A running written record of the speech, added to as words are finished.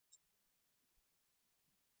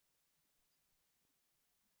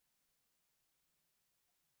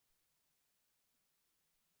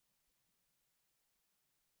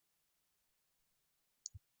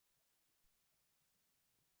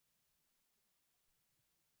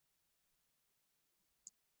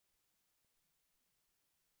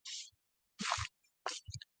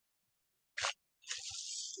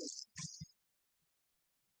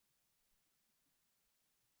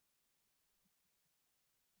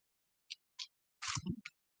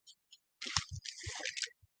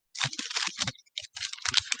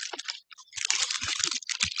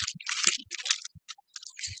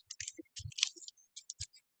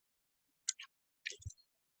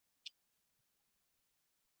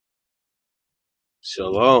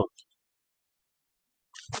Shalom.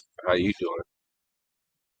 How you doing?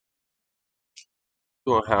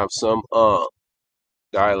 Gonna have some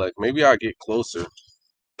dialect. Maybe I'll get closer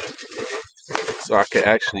so I can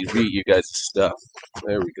actually read you guys' stuff.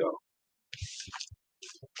 There we go.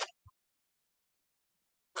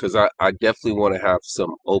 Cause I definitely want to have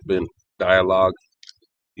some open dialogue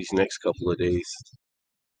these next couple of days.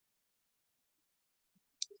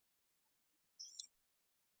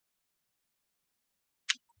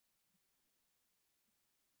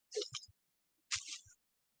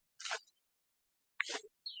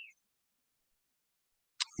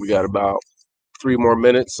 We got about 3 more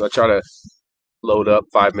minutes. I try to load up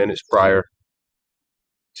 5 minutes prior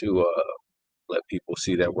to let people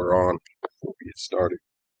see that we're on before we get started.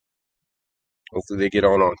 Hopefully they get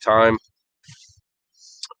on time.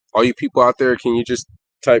 All you people out there, can you just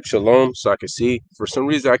type shalom so I can see? For some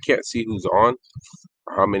reason I can't see who's on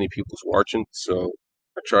or how many people's watching, so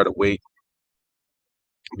I try to wait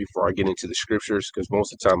before I get into the scriptures because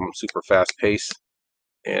most of the time I'm super fast paced,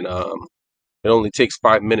 and it only takes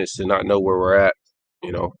 5 minutes to not know where we're at.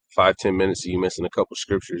 5-10 minutes of you missing a couple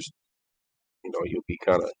scriptures, you'll be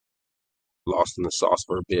kind of lost in the sauce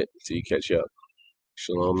for a bit until you catch up.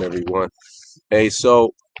 Shalom, everyone. Hey,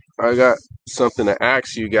 so I got something to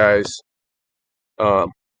ask you guys.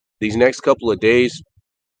 These next couple of days,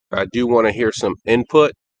 I do want to hear some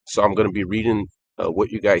input, so I'm going to be reading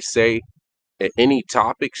what you guys say. Any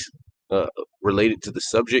topics uh, related to the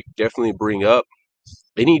subject, definitely bring up.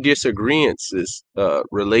 Any disagreements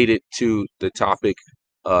related to the topic,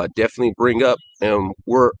 definitely bring up. And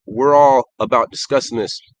we're all about discussing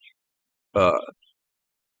this. Uh,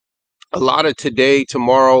 a lot of today,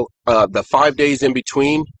 tomorrow, the 5 days in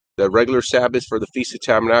between the regular Sabbath for the Feast of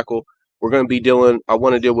Tabernacle, we're going to be dealing. I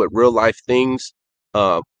want to deal with real life things.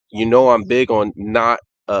 I'm big on not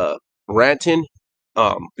ranting,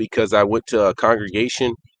 because I went to a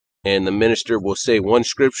congregation and the minister will say one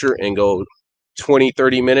scripture and go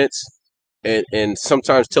 20-30 minutes and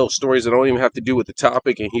sometimes tell stories that don't even have to do with the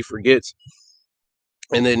topic, and he forgets.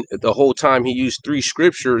 And then the whole time he used 3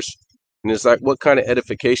 scriptures, and it's like, what kind of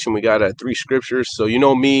edification we got at 3 scriptures? So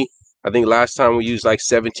me, I think last time we used like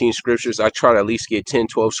 17 scriptures. I try to at least get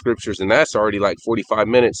 10-12 scriptures, and that's already like 45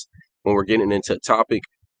 minutes when we're getting into a topic.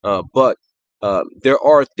 But there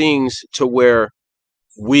are things to where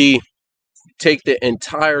we take the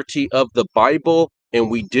entirety of the Bible and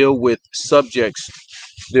we deal with subjects.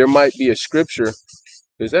 There might be a scripture.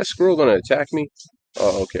 Is that squirrel going to attack me?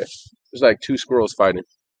 Oh, okay. There's like 2 squirrels fighting.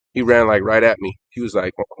 He ran like right at me. He was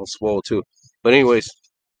like on swole too. But anyways,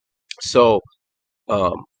 so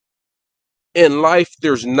um, in life,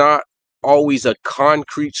 there's not always a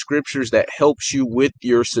concrete scriptures that helps you with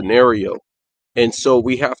your scenario. And so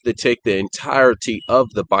we have to take the entirety of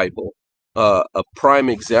the Bible. A prime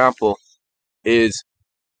example is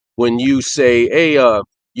when you say, hey,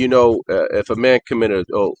 if a man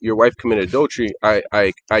your wife committed adultery,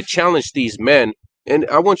 I challenge these men, and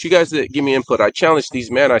I want you guys to give me input. I challenge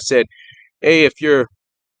these men. I said, hey, if your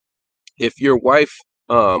wife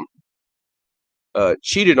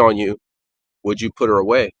cheated on you, would you put her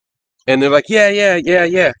away? And they're like, yeah,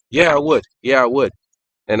 I would.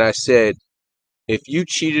 And I said, if you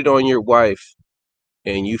cheated on your wife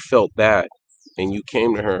and you felt bad and you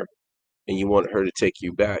came to her and you want her to take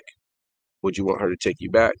you back, would you want her to take you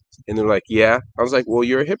back? And they're like, yeah. I was like, well,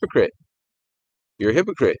 you're a hypocrite. You're a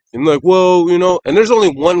hypocrite. And they're like, well, and there's only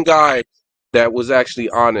one guy that was actually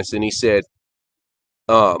honest, and he said,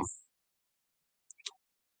 I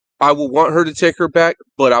will want her to take her back,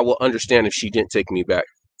 but I will understand if she didn't take me back.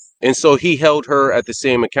 And so he held her at the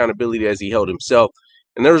same accountability as he held himself.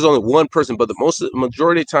 And there was only one person, but the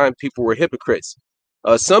majority of the time, people were hypocrites.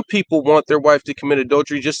 Some people want their wife to commit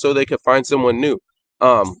adultery just so they could find someone new,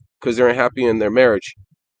 because they're unhappy in their marriage.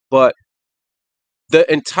 But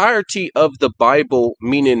the entirety of the Bible,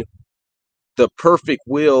 meaning the perfect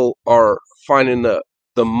will, or finding the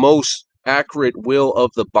most accurate will of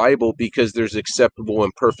the Bible, because there's acceptable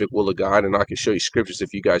and perfect will of God, and I can show you scriptures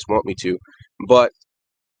if you guys want me to. But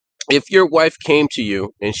if your wife came to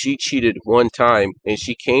you and she cheated one time, and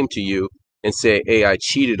she came to you and said, hey, I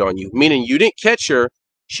cheated on you, meaning you didn't catch her,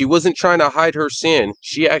 she wasn't trying to hide her sin,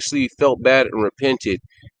 she actually felt bad and repented,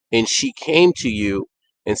 and she came to you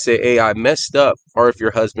and said, hey, I messed up. Or if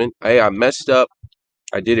your husband, hey, I messed up,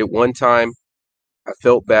 I did it one time, I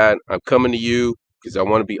felt bad, I'm coming to you because I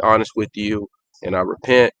want to be honest with you, and I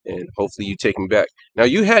repent, and hopefully you take me back. Now,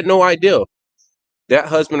 you had no idea. That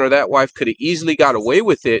husband or that wife could have easily got away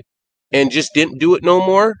with it and just didn't do it no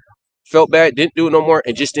more, felt bad, didn't do it no more,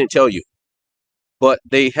 and just didn't tell you. But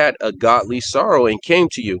they had a godly sorrow and came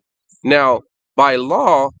to you. Now, by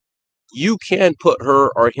law, you can put her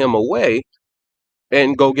or him away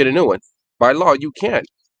and go get a new one. By law, you can.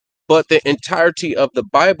 But the entirety of the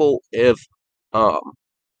Bible of um,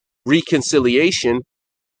 reconciliation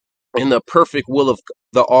and the perfect will of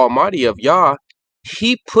the Almighty of Yah,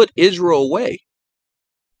 he put Israel away.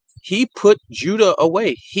 He put Judah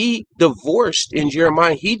away. He divorced in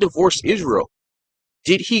Jeremiah. He divorced Israel.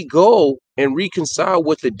 Did he go and reconcile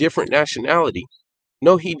with a different nationality?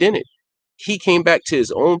 No, he didn't. He came back to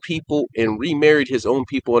his own people and remarried his own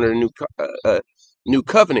people under a new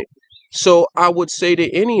covenant. So I would say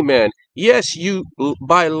to any man, yes, you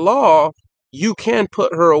by law you can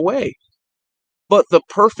put her away, but the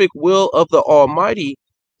perfect will of the Almighty,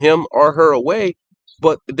 him or her away.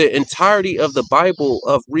 But the entirety of the Bible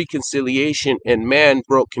of reconciliation, and man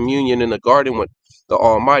broke communion in the garden with the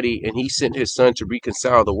Almighty, and he sent his son to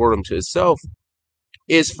reconcile the world unto himself,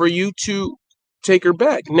 is for you to take her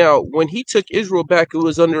back. Now, when he took Israel back, it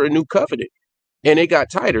was under a new covenant, and it got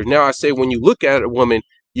tighter. Now I say, when you look at a woman,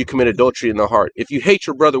 you commit adultery in the heart. If you hate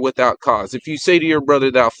your brother without cause, if you say to your brother,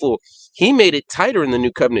 thou fool, he made it tighter in the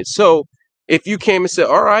new covenant. So if you came and said,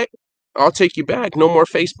 all right, I'll take you back, no more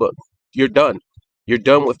Facebook, you're done. You're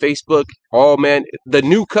done with Facebook. Oh man, the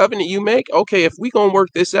new covenant you make, okay, if we gonna work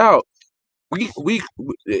this out, it's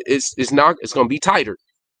gonna be tighter.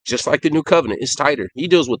 Just like the new covenant, it's tighter. He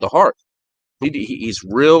deals with the heart. He's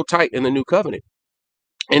real tight in the new covenant.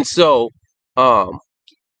 And so um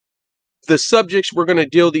the subjects we're going to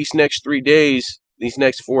deal these next 3 days, these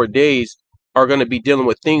next 4 days, are going to be dealing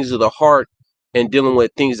with things of the heart and dealing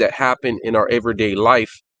with things that happen in our everyday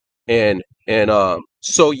life. And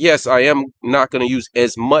so yes, I am not going to use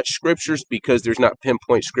as much scriptures because there's not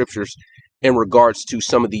pinpoint scriptures in regards to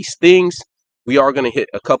some of these things. We are going to hit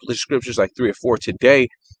a couple of scriptures, like 3 or 4 today,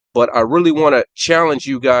 but I really want to challenge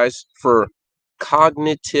you guys for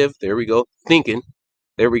cognitive, there we go, thinking,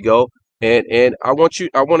 there we go. And I want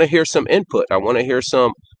to hear some input. I want to hear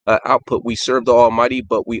some output. We serve the Almighty,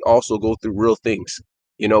 but we also go through real things.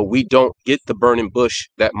 You know, we don't get the burning bush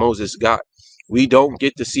that Moses got. We don't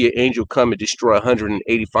get to see an angel come and destroy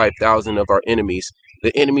 185,000 of our enemies.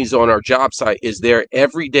 The enemies on our job site is there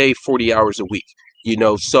every day, 40 hours a week. You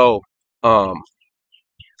know, so um,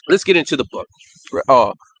 let's get into the book.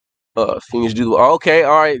 Fingers do the, okay,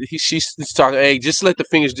 all right. She's talking. Hey, just let the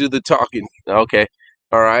fingers do the talking. Okay,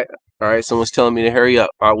 all right, all right. Someone's telling me to hurry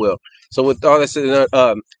up. I will. So with all that said,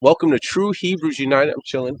 welcome to True Hebrews United. I'm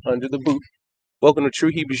chilling under the boot. Welcome to True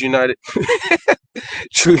Hebrews United.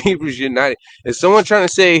 True Hebrews United. Is someone trying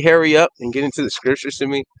to say hurry up and get into the scriptures to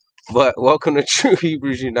me? But welcome to True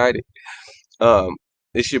Hebrews United.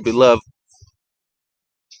 This your beloved.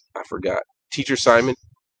 I forgot. Teacher Simon.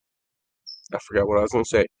 I forgot what I was going to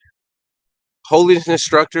say. Holiness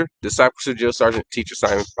instructor, discipleship drill sergeant, teacher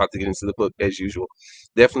Simon. About to get into the book as usual.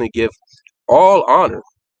 Definitely give all honor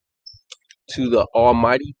to the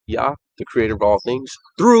Almighty Yah, the creator of all things,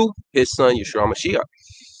 through his son Yeshua Mashiach.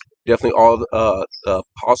 Definitely all the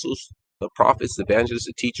apostles, the prophets, the evangelists,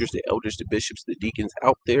 the teachers, the elders, the bishops, the deacons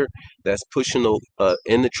out there that's pushing the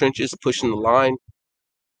in the trenches, pushing the line,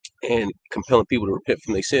 and compelling people to repent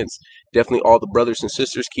from their sins. Definitely all the brothers and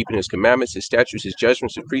sisters keeping his commandments, his statutes, his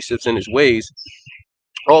judgments, his precepts, and his ways.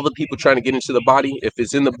 All the people trying to get into the body, if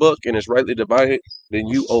it's in the book and it's rightly divided, then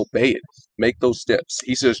you obey it. Make those steps.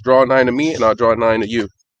 He says, draw nigh to me and I'll draw nigh to you.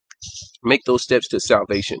 Make those steps to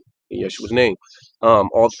salvation in Yeshua's name. All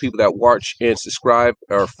the people that watch and subscribe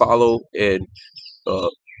or follow and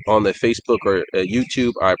on the Facebook or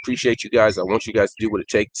YouTube, I appreciate you guys. I want you guys to do what it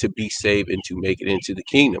takes to be saved and to make it into the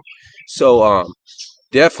kingdom. So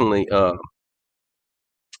definitely all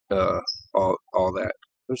that.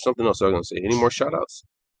 There's something else I was going to say. Any more shout outs?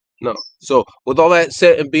 No. So with all that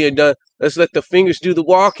said and being done, let's let the fingers do the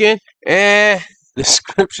walking and the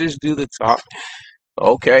scriptures do the talk.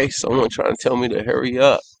 Okay, someone trying to tell me to hurry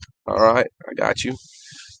up. All right, I got you.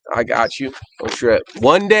 I got you. Don't trip.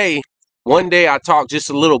 One day I talk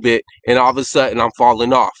just a little bit and all of a sudden I'm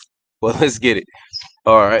falling off. Well, let's get it.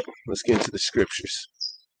 All right, let's get into the scriptures.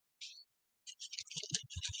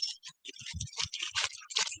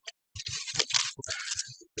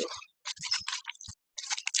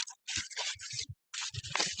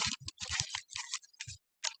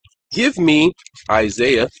 Give me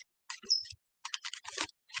Isaiah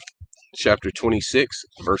chapter 26,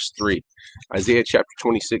 verse 3. Isaiah chapter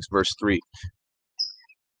 26, verse 3.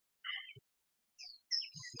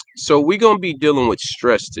 So we're going to be dealing with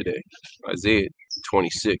stress today. Isaiah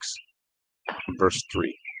 26, verse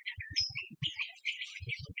 3.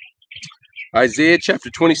 Isaiah chapter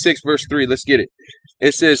 26, verse 3. Let's get it.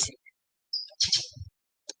 It says,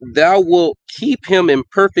 thou wilt keep him in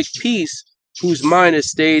perfect peace, whose mind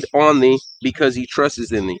is stayed on thee because he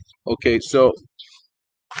trusts in thee. Okay, so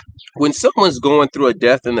when someone's going through a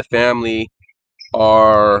death in the family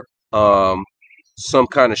or some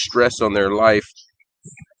kind of stress on their life,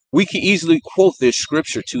 we can easily quote this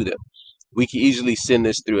scripture to them. We can easily send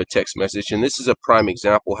this through a text message. And this is a prime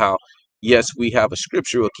example how, yes, we have a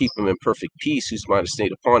scripture will keep them in perfect peace whose mind is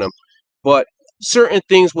stayed upon him. But certain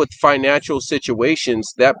things with financial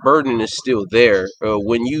situations, that burden is still there.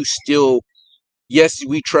 When you still, yes,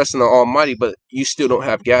 we trust in the Almighty, but you still don't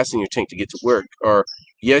have gas in your tank to get to work. Or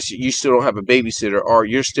yes, you still don't have a babysitter, or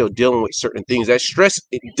you're still dealing with certain things. That stress,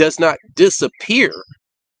 it does not disappear,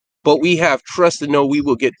 but we have trust to know we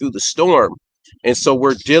will get through the storm. And so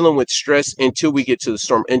we're dealing with stress until we get to the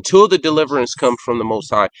storm, until the deliverance comes from the Most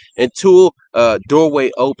High, until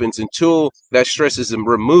doorway opens, until that stress is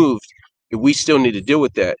removed. We still need to deal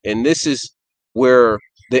with that. And this is where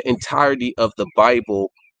the entirety of the Bible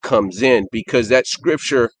comes in, because that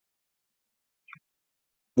scripture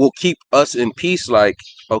will keep us in peace. Like,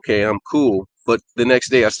 okay, I'm cool, but the next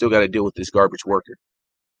day I still got to deal with this garbage worker.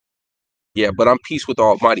 Yeah, but I'm peace with the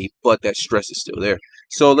Almighty, but that stress is still there.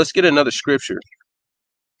 So let's get another scripture.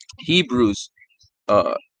 Hebrews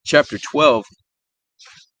chapter 12,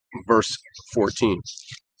 verse 14.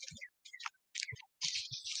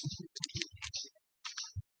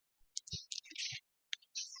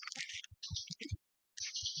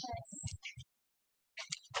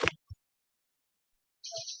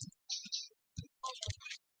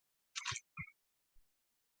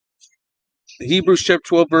 Hebrews chapter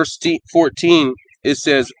 12, verse 14, it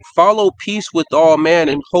says, follow peace with all men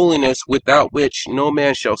and holiness, without which no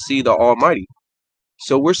man shall see the Almighty.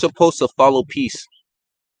 So we're supposed to follow peace,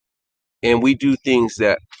 and we do things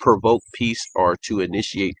that provoke peace or to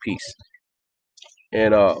initiate peace.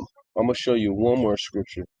 And I'm gonna show you one more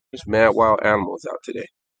scripture. There's mad wild animals out today.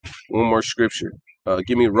 One more scripture.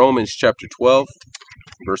 Give me Romans chapter 12,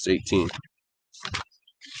 verse 18.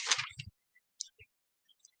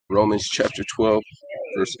 Romans chapter 12,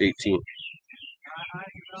 verse 18.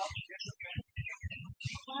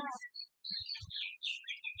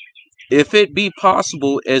 If it be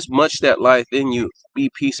possible, as much that lieth in you,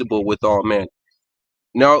 be peaceable with all men.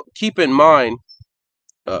 Now, keep in mind,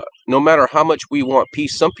 no matter how much we want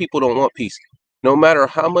peace, some people don't want peace. No matter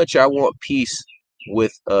how much I want peace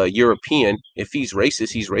with a European, if he's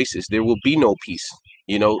racist, he's racist. There will be no peace.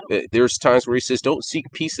 You know, there's times where he says, don't seek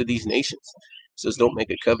peace of these nations. He says, don't make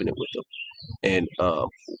a covenant with them. And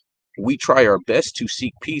we try our best to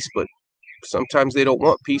seek peace, but sometimes they don't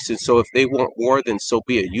want peace. And so if they want war, then so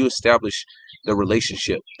be it. You establish the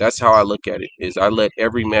relationship. That's how I look at it, is I let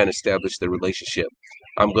every man establish the relationship.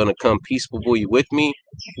 I'm going to come peacefully with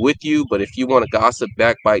you. But if you want to gossip,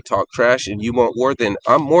 backbite, talk trash, and you want war, then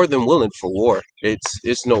I'm more than willing for war.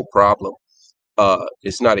 It's no problem.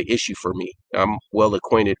 It's not an issue for me. I'm well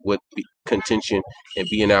acquainted with contention and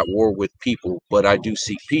being at war with people, but I do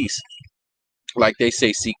seek peace. Like they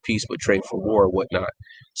say, seek peace but train for war or whatnot.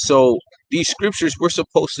 So these scriptures, we're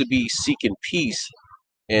supposed to be seeking peace,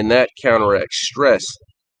 and that counteracts stress.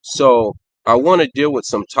 So I want to deal with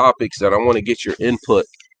some topics that I want to get your input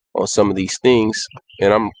on some of these things,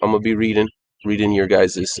 and I'm gonna be reading your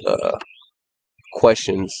guys's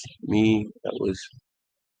questions. Me, that was,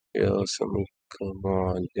 something. Come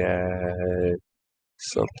on, Dad.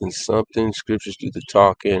 Something. Scriptures do the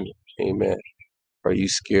talking. Amen. Are you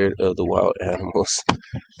scared of the wild animals?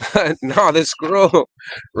 No, this squirrel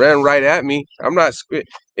ran right at me. I'm not scared.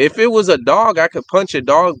 If it was a dog, I could punch a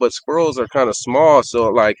dog, but squirrels are kind of small. So,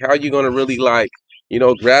 like, how you going to really, like,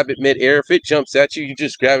 grab it midair? If it jumps at you, you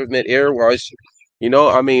just grab it midair while it's,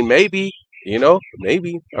 I mean, maybe,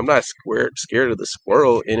 maybe. I'm not scared of the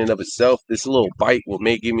squirrel in and of itself. This little bite will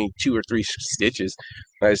give me 2 or 3 stitches.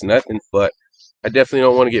 That's nothing, but I definitely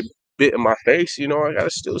don't want to get bit in my face. I gotta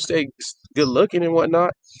still stay good looking and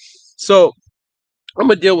whatnot. So I'm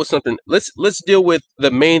gonna deal with something. Let's deal with the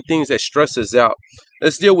main things that stress us out.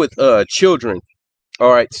 Let's deal with children.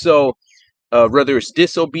 All right. So whether it's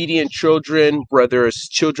disobedient children, whether it's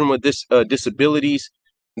children with disabilities,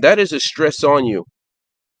 that is a stress on you.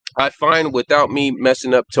 I find, without me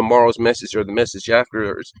messing up tomorrow's message or the message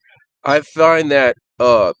afterwards, I find that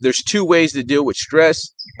there's 2 ways to deal with stress.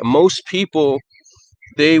 Most people,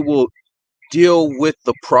 they will deal with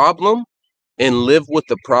the problem and live with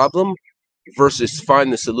the problem versus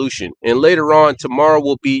find the solution. And later on, tomorrow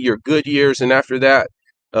will be your good years, and after that,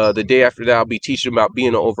 the day after that, I'll be teaching about being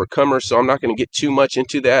an overcomer. So I'm not going to get too much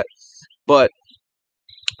into that. But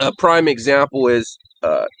a prime example is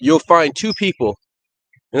you'll find 2 people,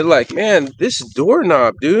 and they're like, man, this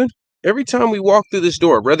doorknob, dude. Every time we walk through this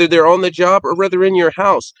door, whether they're on the job or whether in your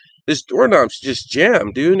house, this doorknob's just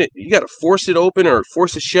jammed, dude. You got to force it open or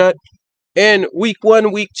force it shut. And week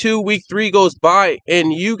 1, week 2, week 3 goes by,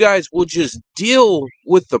 and you guys will just deal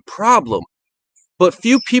with the problem. But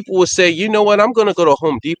few people will say, you know what, I'm going to go to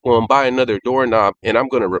Home Depot and buy another doorknob, and I'm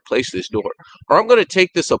going to replace this door. Or I'm going to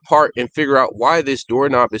take this apart and figure out why this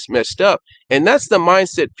doorknob is messed up. And that's the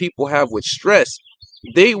mindset people have with stress.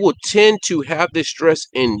 They will tend to have this stress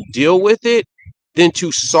and deal with it than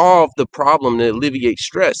to solve the problem and alleviate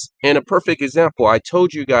stress. And a perfect example, I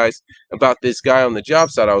told you guys about this guy on the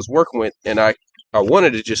job site I was working with, and I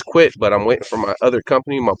wanted to just quit, but I'm waiting for my other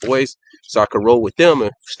company, my boys, so I could roll with them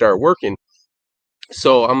and start working.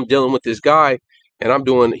 So I'm dealing with this guy,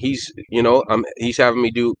 and he's having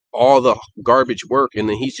me do all the garbage work, and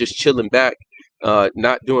then he's just chilling back,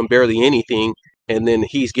 not doing barely anything. And then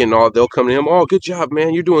he's getting they'll come to him, oh, good job,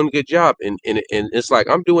 man, you're doing a good job. And it's like,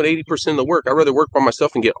 I'm doing 80% of the work. I'd rather work by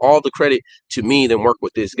myself and get all the credit to me than work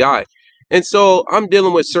with this guy. And so I'm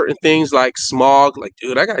dealing with certain things like smog. Like,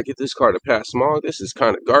 dude, I got to get this car to pass smog. This is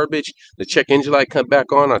kind of garbage. The check engine light come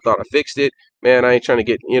back on. I thought I fixed it. Man, I ain't trying to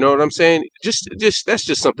get, you know what I'm saying? Just that's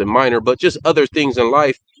just something minor, but just other things in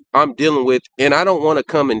life I'm dealing with. And I don't want to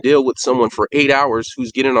come and deal with someone for 8 hours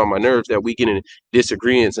who's getting on my nerves, that we get in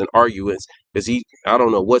disagreements and arguments because I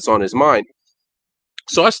don't know what's on his mind.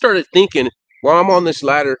 So I started thinking while I'm on this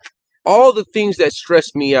ladder, all the things that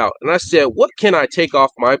stress me out. And I said, what can I take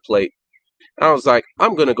off my plate? I was like,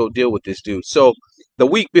 I'm going to go deal with this dude. So the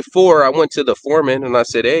week before, I went to the foreman and I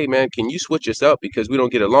said, hey, man, can you switch us up because we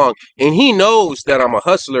don't get along? And he knows that I'm a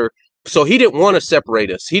hustler. So he didn't want to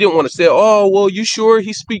separate us. He didn't want to say, oh, well, you sure?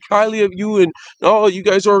 He speak highly of you and, oh, you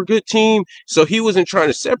guys are a good team. So he wasn't trying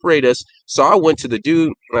to separate us. So I went to the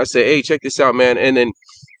dude and I said, hey, check this out, man. And then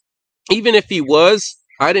even if he was,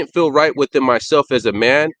 I didn't feel right within myself as a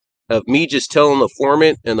man of me just telling the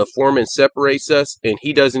foreman, and the foreman separates us and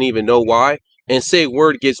he doesn't even know why, and say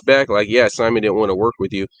word gets back like, yeah, Simon didn't want to work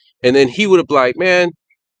with you. And then he would have been like, man,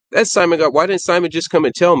 that Simon got, why didn't Simon just come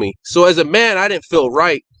and tell me? So as a man, I didn't feel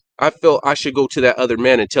right. I felt I should go to that other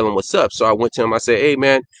man and tell him what's up. So I went to him. I said, hey,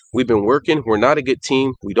 man, we've been working. We're not a good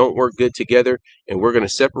team. We don't work good together, and we're going to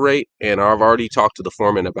separate. And I've already talked to the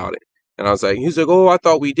foreman about it. And I was like, he's like, oh, I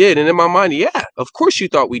thought we did. And in my mind, yeah, of course you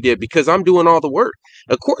thought we did because I'm doing all the work.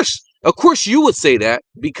 Of course you would say that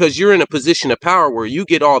because you're in a position of power where you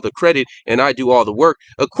get all the credit and I do all the work.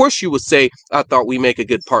 Of course you would say, I thought we make a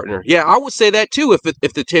good partner. Yeah, I would say that too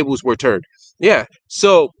if the tables were turned. Yeah.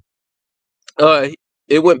 So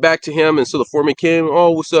it went back to him, and so the foreman came,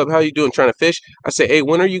 oh, what's up? How you doing? Trying to fish? I said, hey,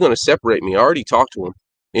 when are you going to separate me? I already talked to him.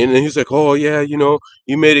 And then he's like, oh, yeah,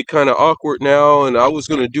 you made it kind of awkward now, and I was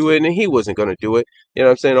going to do it, and he wasn't going to do it. You know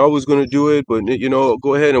what I'm saying? I was going to do it, but,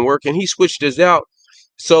 go ahead and work. And he switched his out.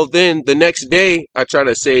 So then the next day, I tried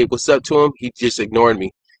to say what's up to him. He just ignored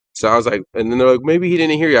me. So I was like, and then they're like, maybe he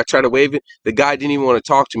didn't hear you. I tried to wave it. The guy didn't even want to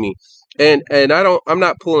talk to me. And I'm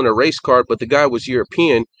not pulling a race card, but the guy was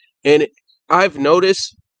European. And I've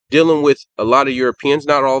noticed dealing with a lot of Europeans,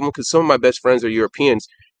 not all of them, because some of my best friends are Europeans.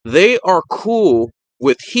 They are cool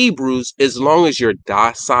with Hebrews as long as you're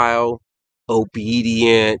docile,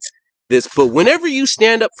 obedient. But whenever you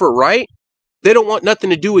stand up for right, they don't want nothing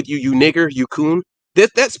to do with you, you nigger, you coon.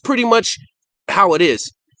 That's pretty much how it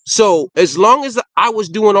is. So as long as I was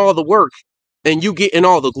doing all the work and you getting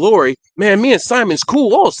all the glory, man, me and Simon's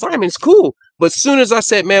cool. Oh, Simon's cool. But as soon as I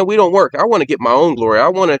said, man, we don't work, I want to get my own glory. I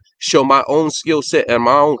want to show my own skill set and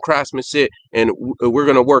my own craftsmanship, and we're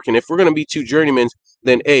going to work. And if we're going to be two journeymen,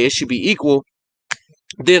 then, hey, it should be equal.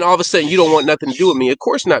 Then all of a sudden you don't want nothing to do with me. Of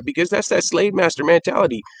course not, because that's that slave master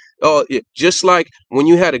mentality. Just like when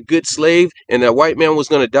you had a good slave and that white man was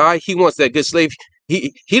going to die, he wants that good slave.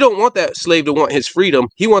 He don't want that slave to want his freedom.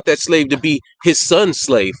 He want that slave to be his son's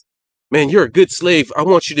slave. Man, you're a good slave. I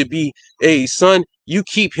want you to be a son. You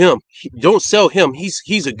keep him. Don't sell him.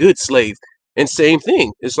 He's a good slave. And same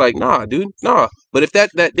thing. It's like, nah, dude, nah. But if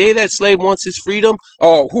that day that slave wants his freedom,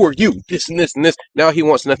 oh, who are you? This and this and this. Now he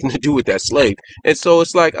wants nothing to do with that slave. And so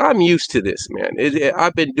it's like, I'm used to this, man.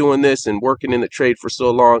 I've been doing this and working in the trade for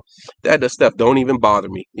so long that stuff don't even bother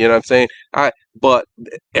me. You know what I'm saying? But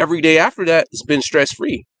every day after that, it's been stress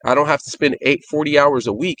free. I don't have to spend 40 hours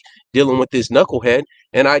a week dealing with this knucklehead.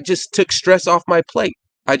 And I just took stress off my plate.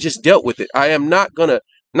 I just dealt with it. I am not going to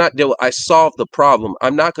not deal with, I solved the problem.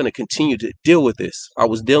 I'm not going to continue to deal with this. I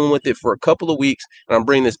was dealing with it for a couple of weeks, and I'm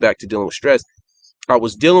bringing this back to dealing with stress. I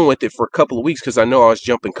was dealing with it for a couple of weeks because I know I was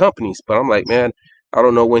jumping companies, but I'm like, man, I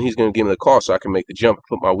don't know when he's going to give me the call so I can make the jump and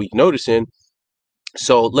put my week notice in.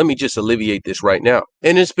 So let me just alleviate this right now.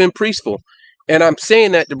 And it's been peaceful. And I'm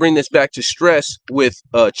saying that to bring this back to stress with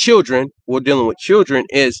children, or dealing with children,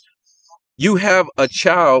 is You have a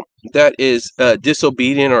child that is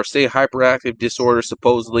disobedient or say hyperactive disorder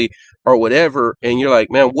supposedly or whatever, and you're like,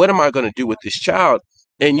 man, what am I going to do with this child?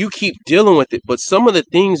 And you keep dealing with it. But some of the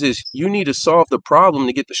things is you need to solve the problem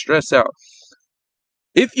to get the stress out.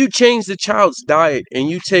 If you change the child's diet and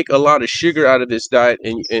you take a lot of sugar out of this diet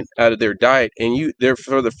and out of their diet, and you there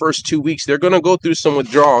for the first 2 weeks, they're going to go through some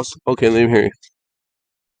withdrawals. Okay, let me hear you.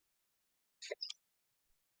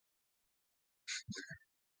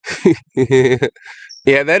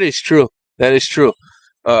 Yeah, that is true. That is true.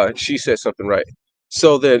 She said something right.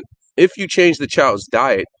 So then, if you change the child's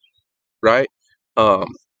diet, right? Um,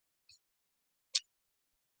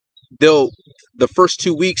 they'll the first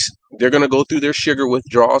 2 weeks they're gonna go through their sugar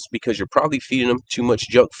withdrawals because you're probably feeding them too much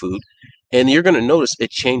junk food, and you're gonna notice a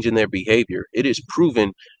change in their behavior. It is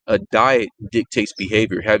proven a diet dictates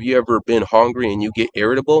behavior. Have you ever been hungry and you get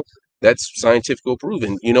irritable? That's scientifically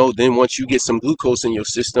proven. Then once you get some glucose in your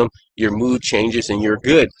system, your mood changes and you're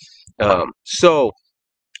good. There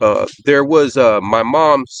was my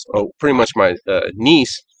mom's, pretty much my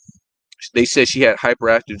niece. They said she had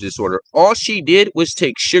hyperactive disorder. All she did was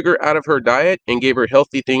take sugar out of her diet and gave her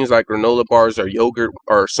healthy things like granola bars or yogurt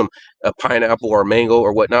or some pineapple or mango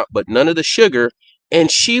or whatnot, but none of the sugar. And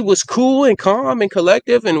she was cool and calm and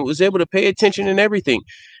collective and was able to pay attention and everything.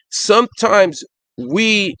 Sometimes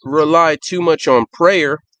we rely too much on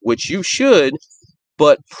prayer, which you should,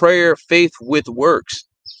 but prayer, faith with works.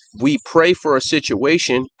 We pray for a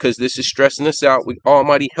situation because this is stressing us out. We,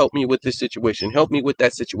 Almighty, help me with this situation. Help me with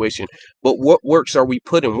that situation. But what works are we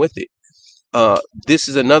putting with it? This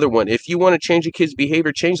is another one. If you want to change a kid's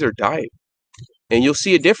behavior, change their diet, and you'll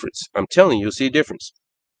see a difference. I'm telling you, you'll see a difference.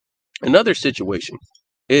 Another situation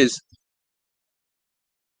is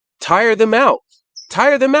tire them out.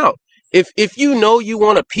 Tire them out. If you know you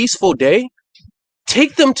want a peaceful day,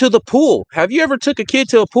 take them to the pool. Have you ever took a kid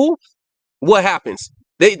to a pool? What happens?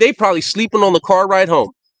 They probably sleeping on the car ride home.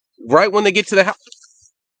 Right when they get to the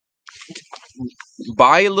house,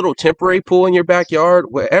 buy a little temporary pool in your backyard,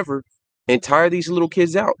 wherever, and tire these little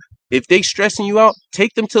kids out. If they stressing you out,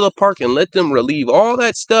 take them to the park and let them relieve all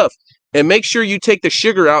that stuff. And make sure you take the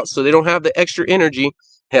sugar out so they don't have the extra energy.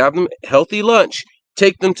 Have them healthy lunch.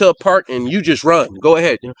 Take them to a park and you just run. Go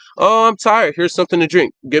ahead. Oh, I'm tired. Here's something to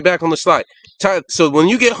drink. Get back on the slide. So when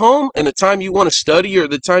you get home and the time you want to study or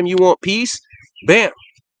the time you want peace, bam,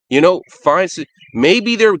 find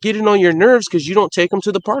maybe they're getting on your nerves because you don't take them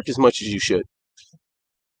to the park as much as you should.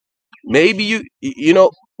 Maybe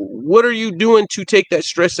what are you doing to take that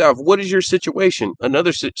stress out? What is your situation?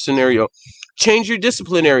 Another scenario, change your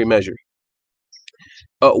disciplinary measure.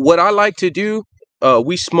 What I like to do,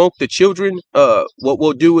 we smoke the children. What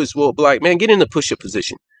we'll do is we'll be like, man, get in the push-up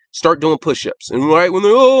position. Start doing push-ups. And right when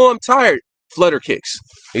they're, I'm tired, flutter kicks.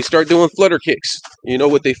 They start doing flutter kicks,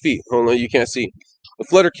 with their feet. Hold on, you can't see. The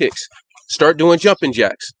flutter kicks. Start doing jumping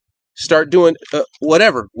jacks. Start doing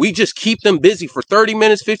whatever. We just keep them busy for 30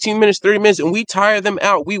 minutes, 15 minutes, 30 minutes, and we tire them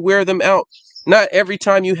out. We wear them out. Not every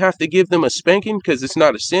time you have to give them a spanking because it's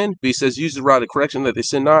not a sin. But he says, use the rod of correction that they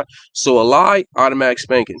sin not. So a lie, automatic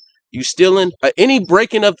spanking. You stealing, any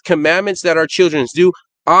breaking of commandments that our children do,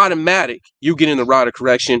 automatic. You get in the rod of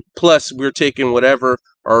correction. Plus, we're taking whatever,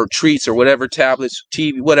 or treats or whatever, tablets,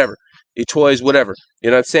 TV, whatever, your toys, whatever. You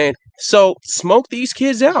know what I'm saying? So smoke these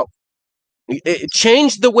kids out.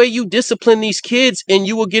 Change the way you discipline these kids and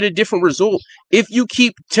you will get a different result. If you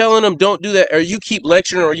keep telling them don't do that, or you keep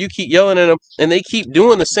lecturing, or you keep yelling at them and they keep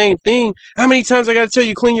doing the same thing, how many times I got to tell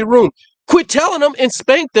you clean your room? Quit telling them and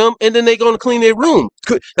spank them, and then they're going to clean their room.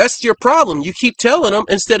 That's your problem. You keep telling them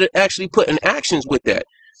instead of actually putting actions with that.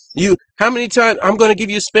 How many times I'm going to give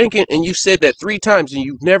you a spanking, and you said that 3 times and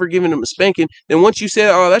you've never given them a spanking. Then once you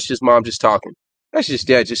said, oh, that's just mom just talking. That's just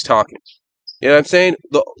dad just talking. You know what I'm saying?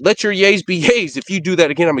 Let your yays be yays. If you do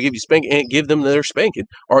that again, I'm going to give you spanking, and give them their spanking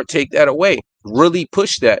or take that away. Really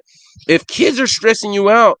push that. If kids are stressing you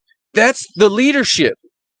out, that's the leadership.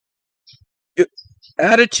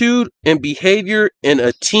 Attitude and behavior in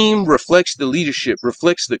a team reflects the leadership,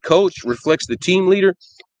 reflects the coach, reflects the team leader.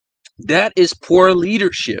 That is poor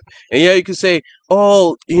leadership. And yeah, you can say,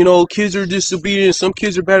 oh, kids are disobedient. Some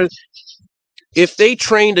kids are better. If they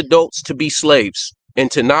trained adults to be slaves, and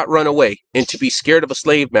to not run away, and to be scared of a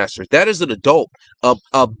slave master, that is an adult,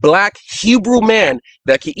 a black Hebrew man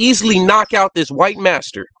that can easily knock out this white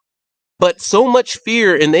master. But so much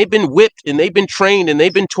fear, and they've been whipped, and they've been trained, and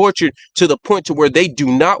they've been tortured to the point to where they do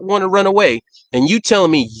not want to run away. And you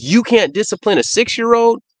telling me you can't discipline a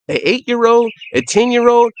 6-year-old, an 8-year-old, a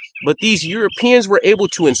 10-year-old, but these Europeans were able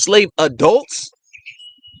to enslave adults?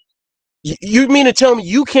 You mean to tell me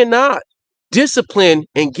you cannot discipline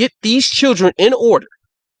and get these children in order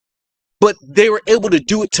but they were able to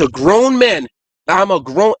do it to grown men.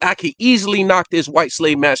 I could easily knock this white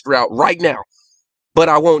slave master out right now, but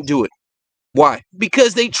I won't do it. Why?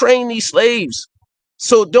 Because they train these slaves.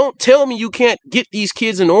 So don't tell me you can't get these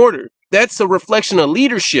kids in order. That's a reflection of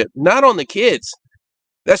leadership, not on the kids.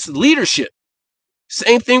 That's leadership.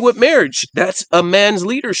 Same thing with marriage. That's a man's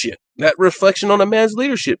leadership. That reflection on a man's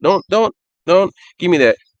leadership. Don't give me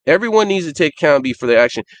that. Everyone needs to take accountability for their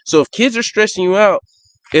action. So if kids are stressing you out,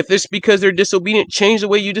 if it's because they're disobedient, change the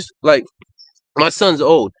way you just like. My son's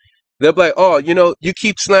old. They'll be like, oh, you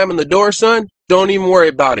keep slamming the door, son. Don't even worry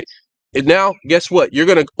about it. And now, guess what? You're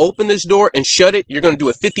going to open this door and shut it. You're going to do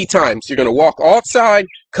it 50 times. You're going to walk outside,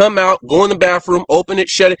 come out, go in the bathroom, open it,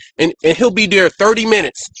 shut it. And he'll be there 30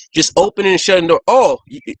 minutes, just opening and shutting the door.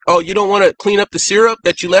 Oh, you don't want to clean up the syrup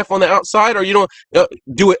that you left on the outside, or you don't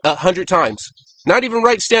do it 100 times. Not even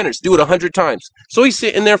right standards. Do it 100 times. So he's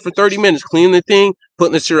sitting there for 30 minutes, cleaning the thing,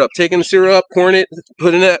 putting the syrup, taking the syrup up, pouring it,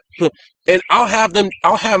 putting it, and I'll have,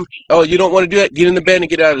 oh, you don't want to do that? Get in the bed and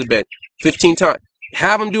get out of the bed 15 times.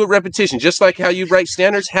 Have them do a repetition, just like how you write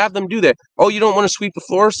standards. Have them do that. Oh, you don't want to sweep the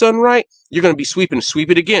floor, son, right? You're going to be sweeping.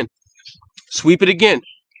 Sweep it again. Sweep it again.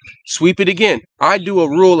 Sweep it again. I do a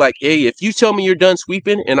rule like, hey, if you tell me you're done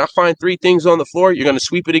sweeping and I find 3 things on the floor, you're going to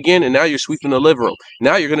sweep it again, and now you're sweeping the living room.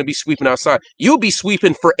 Now you're going to be sweeping outside. You'll be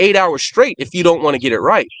sweeping for 8 hours straight if you don't want to get it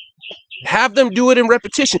right. Have them do it in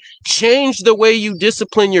repetition. Change the way you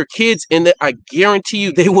discipline your kids, and I guarantee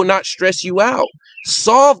you they will not stress you out.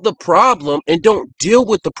 Solve the problem and don't deal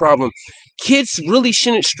with the problem. Kids really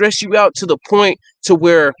shouldn't stress you out to the point to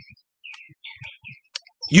where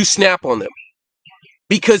you snap on them.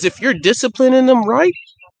 Because if you're disciplining them right,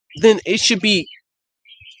 then it should be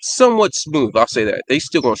somewhat smooth. I'll say that. They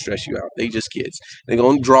still gonna stress you out. They just kids. They're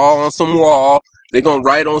gonna draw on some wall. They're gonna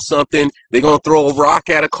write on something. They're gonna throw a rock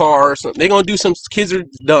at a car or something. They're gonna do some. Kids are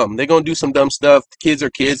dumb. They're gonna do some dumb stuff. Kids are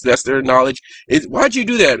kids. That's their knowledge. Why'd you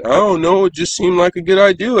do that? I don't know. It just seemed like a good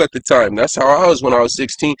idea at the time. That's how I was when I was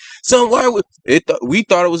 16. So we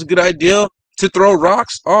thought it was a good idea to throw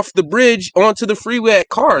rocks off the bridge onto the freeway at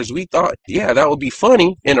cars. We thought, yeah, that would be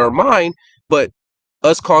funny in our mind, but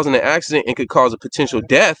us causing an accident and could cause a potential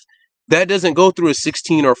death, that doesn't go through a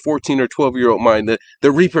 16 or 14 or 12-year-old mind.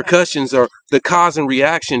 The repercussions or the cause and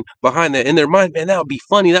reaction behind that in their mind, man, that would be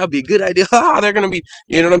funny. That would be a good idea. They're going to be,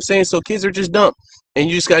 you know what I'm saying? So kids are just dumb, and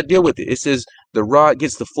you just got to deal with it. It says the rod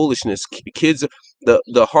gets the foolishness. Kids,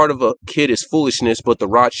 the heart of a kid is foolishness, but the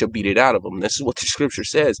rod shall beat it out of them. This is what the scripture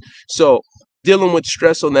says. So dealing with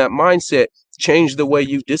stress on that mindset, change the way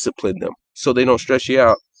you discipline them so they don't stress you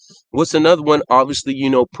out. What's another one? Obviously,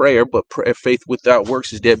 prayer, but faith without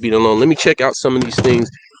works is dead being alone. Let me check out some of these things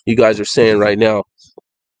you guys are saying right now.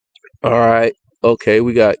 All right. Okay,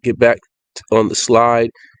 we got get back on the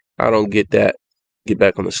slide. I don't get that. Get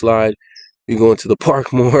back on the slide. We going to the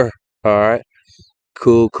park more. All right.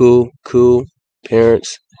 Cool.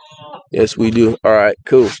 Parents. Yes, we do. All right,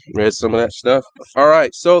 cool. Read some of that stuff. All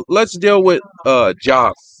right, so let's deal with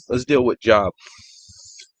job. Let's deal with job.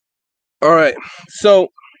 All right, so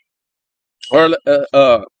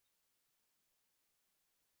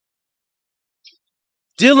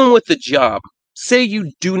dealing with the job. Say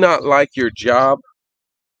you do not like your job,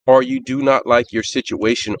 or you do not like your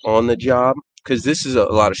situation on the job, because this is a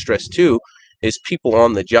lot of stress too, is people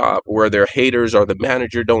on the job where they're haters or the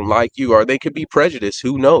manager don't like you, or they could be prejudiced.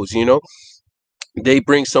 Who knows, They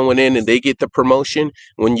bring someone in and they get the promotion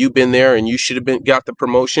when you've been there and you should have got the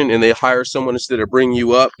promotion, and they hire someone instead of bringing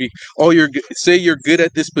you up. Say you're good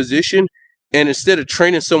at this position, and instead of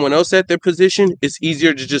training someone else at their position, it's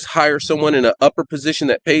easier to just hire someone in an upper position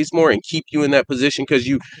that pays more and keep you in that position because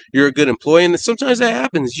you're a good employee. And sometimes that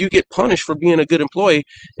happens. You get punished for being a good employee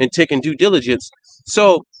and taking due diligence.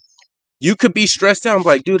 So you could be stressed out. I'm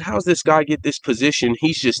like, dude, how's this guy get this position?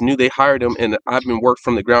 He's just new. They hired him, and I've been worked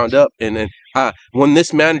from the ground up. And then when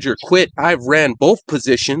this manager quit, I've ran both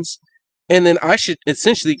positions, and then I should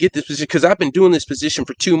essentially get this position because I've been doing this position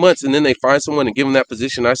for 2 months, and then they find someone and give them that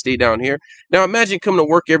position. I stay down here. Now imagine coming to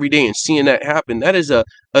work every day and seeing that happen. That is a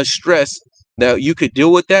stress that you could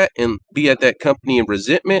deal with that and be at that company in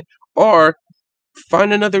resentment, or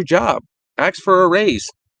find another job, ask for a raise.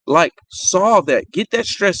 Like, solve that, get that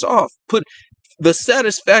stress off, put the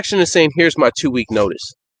satisfaction of saying, here's my 2-week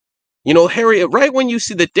notice. Harriet, right when you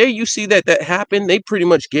see the day you see that happened, they pretty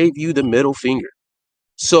much gave you the middle finger.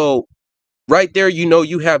 So Right there, you know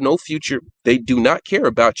you have no future. They do not care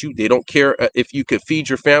about you. They don't care if you could feed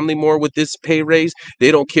your family more with this pay raise.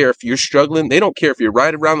 They don't care if you're struggling. They don't care if you're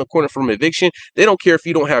right around the corner from eviction. They don't care if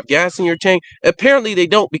you don't have gas in your tank. Apparently they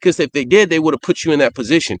don't, because if they did, they would have put you in that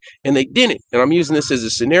position, and they didn't. And I'm using this as a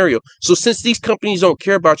scenario. So since these companies don't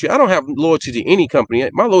care about you, I don't have loyalty to any company.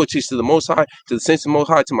 My loyalty is to the Most High, to the Saints of the Most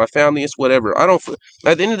High, to my family. It's whatever. I don't.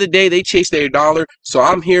 At the end of the day, they chase their dollar. So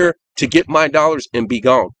I'm here to get my dollars and be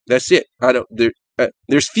gone. That's it. I don't.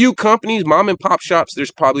 There's few companies, mom and pop shops,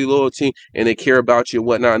 there's probably loyalty and they care about you and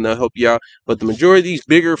whatnot, and they'll help you out. But the majority of these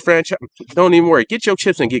bigger franchise, don't even worry. Get your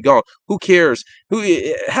chips and get gone. Who cares?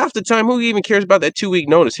 Half the time, who even cares about that 2-week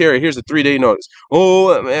notice? Here's a 3-day notice.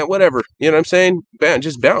 Oh man, whatever. You know what I'm saying?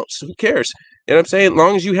 Just bounce. Who cares? You know what I'm saying? As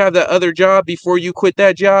long as you have that other job before you quit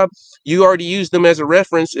that job, you already used them as a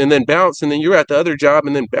reference, and then bounce, and then you're at the other job,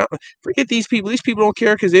 and then bounce. Forget these people. These people don't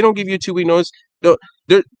care because they don't give you a 2-week notice.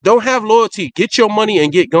 Don't have loyalty. Get your money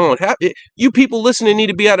and get gone. You people listening need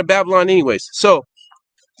to be out of Babylon anyways. So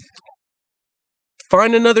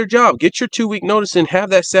find another job. Get your 2-week notice and have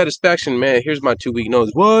that satisfaction. Man, here's my 2-week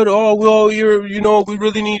notice. What? Oh, well, we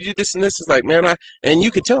really need you. This and this. Is like, man, and you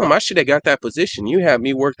could tell them I should have got that position. You had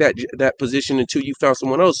me work that position until you found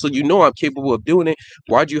someone else. So you know I'm capable of doing it.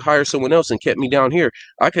 Why'd you hire someone else and kept me down here?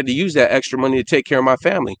 I could have used that extra money to take care of my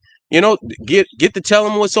family. Get to tell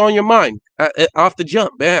them what's on your mind off the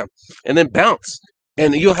jump, bam, and then bounce.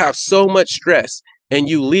 And you'll have so much stress, and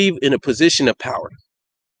you leave in a position of power.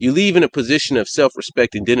 You leave in a position of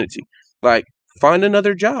self-respect and dignity. Like, find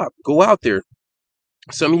another job. Go out there.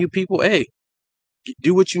 Some of you people, hey,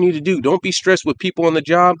 do what you need to do. Don't be stressed with people on the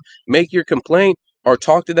job. Make your complaint or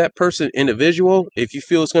talk to that person individual. If you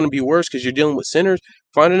feel it's going to be worse because you're dealing with sinners,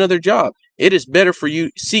 find another job. It is better for you.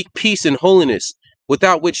 Seek peace and holiness,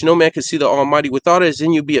 without which no man can see the Almighty. Without it, as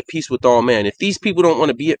in you be at peace with all men. If these people don't want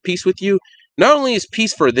to be at peace with you, not only is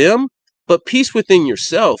peace for them, but peace within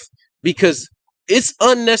yourself, because it's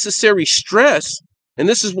unnecessary stress. And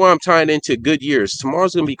this is why I'm tying into good years.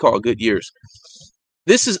 Tomorrow's going to be called good years.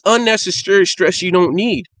 This is unnecessary stress you don't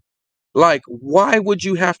need. Like, why would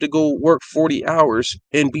you have to go work 40 hours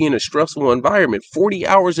and be in a stressful environment? 40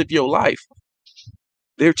 hours of your life,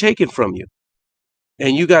 they're taken from you.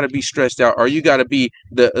 And you got to be stressed out, or you got to be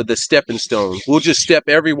the stepping stone. We'll just step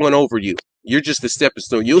everyone over you. You're just the stepping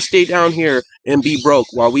stone. You'll stay down here and be broke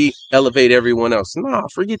while we elevate everyone else. Nah,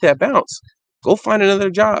 forget that. Bounce. Go find another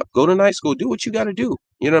job. Go to night school. Do what you got to do.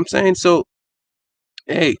 You know what I'm saying? So,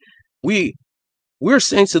 hey, we're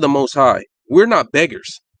saints of the Most High. We're not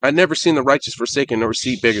beggars. I've never seen the righteous forsaken nor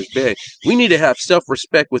see beggars beg. We need to have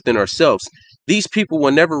self-respect within ourselves. These people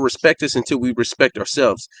will never respect us until we respect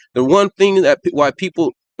ourselves. The one thing that why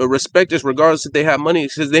people respect us, regardless if they have money,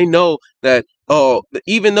 is because they know that,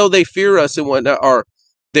 even though they fear us and whatnot,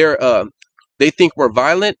 they think we're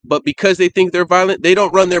violent, but because they think they're violent, they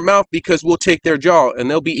don't run their mouth, because we'll take their jaw and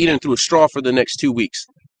they'll be eaten through a straw for the next 2 weeks.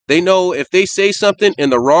 They know if they say something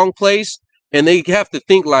in the wrong place, and they have to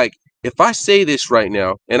think like, if I say this right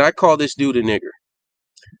now and I call this dude a nigger,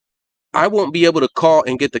 I won't be able to call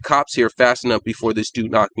and get the cops here fast enough before this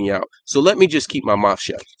dude knocked me out. So let me just keep my mouth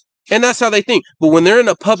shut. And that's how they think. But when they're in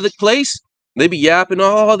a public place, they be yapping,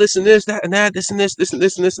 oh, this and this, that and that, this and this, this and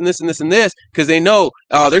this and this and this and this and this, because they know,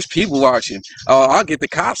 oh, there's people watching. Oh, I'll get the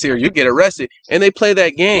cops here. You get arrested. And they play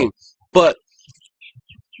that game. But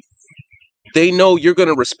they know you're going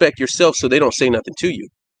to respect yourself, so they don't say nothing to you.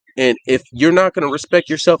 And if you're not going to respect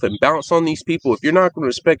yourself and bounce on these people, if you're not going to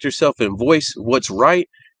respect yourself and voice what's right,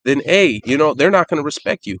 then they're not going to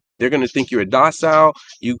respect you. They're going to think you're a docile.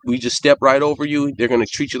 We just step right over you. They're going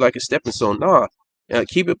to treat you like a stepping stone. Nah,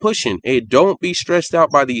 keep it pushing. Hey, don't be stressed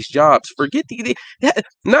out by these jobs. Forget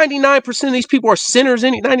 99% of these people are sinners.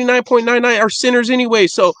 99.99 are sinners anyway.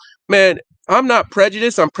 So, man, I'm not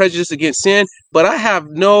prejudiced. I'm prejudiced against sin, but I have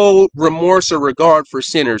no remorse or regard for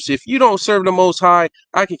sinners. If you don't serve the Most High,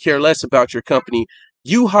 I could care less about your company.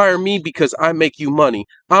 You hire me because I make you money.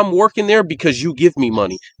 I'm working there because you give me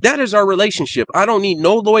money. That is our relationship. I don't need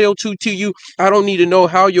no loyalty to you. I don't need to know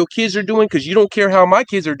how your kids are doing, because you don't care how my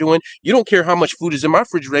kids are doing. You don't care how much food is in my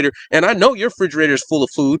refrigerator. And I know your refrigerator is full of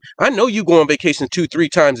food. I know you go on vacation 2-3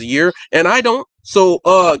 times a year, and I don't. So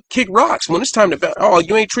kick rocks. When it's time to,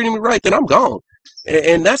 you ain't treating me right, then I'm gone.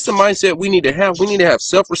 And that's the mindset we need to have. We need to have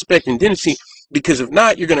self-respect and dignity. Because if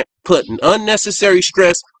not, you're going to put an unnecessary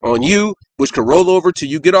stress on you, which could roll over till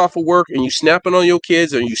you get off of work and you snapping on your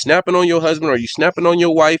kids, or you snapping on your husband, or you snapping on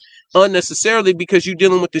your wife unnecessarily, because you're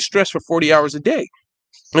dealing with this stress for 40 hours a day.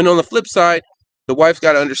 And on the flip side, the wife's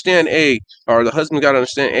got to understand, or the husband got to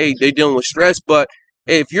understand, they're dealing with stress. But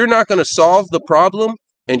if you're not going to solve the problem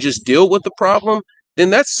and just deal with the problem, then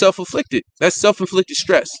that's self-inflicted. That's self-inflicted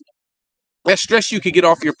stress. That stress you could get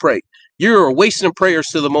off your prey. You're wasting prayers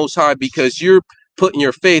to the Most High because you're putting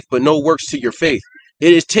your faith, but no works to your faith.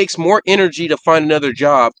 It takes more energy to find another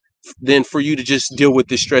job than for you to just deal with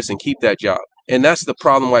this stress and keep that job. And that's the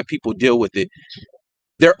problem why people deal with it.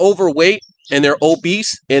 They're overweight and they're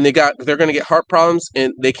obese and they're going to get heart problems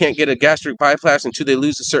and they can't get a gastric bypass until they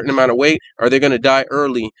lose a certain amount of weight, or they're going to die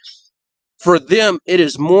early. For them, it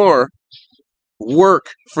is more work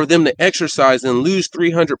for them to exercise and lose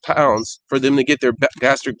 300 pounds for them to get their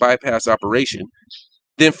gastric bypass operation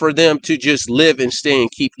than for them to just live and stay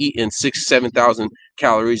and keep eating 7,000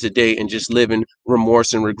 calories a day and just live in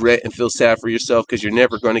remorse and regret and feel sad for yourself because you're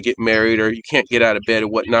never going to get married or you can't get out of bed or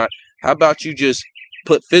whatnot. How about you just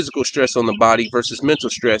put physical stress on the body versus mental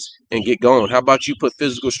stress and get going? How about you put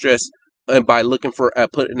physical stress and by looking for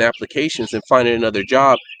putting applications and finding another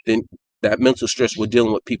job, then that mental stress with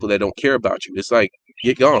dealing with people that don't care about you. It's like,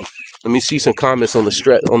 get going. Let me see some comments on the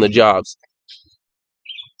stress on the jobs.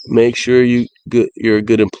 Make sure you're a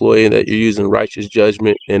good employee and that you're using righteous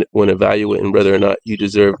judgment and when evaluating whether or not you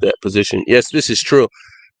deserve that position. Yes, this is true.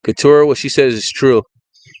 Katura, what she says is true.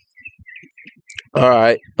 All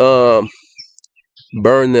right.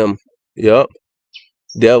 Burn them. Yep.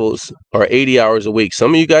 Devils are 80 hours a week.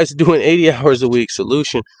 Some of you guys are doing 80 hours a week.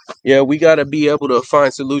 Solution. Yeah, we got to be able to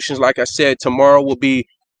find solutions. Like I said, tomorrow will be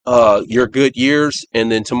your good years,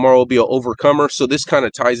 and then tomorrow will be an overcomer. So this kind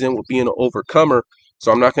of ties in with being an overcomer.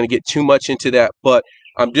 So I'm not going to get too much into that, but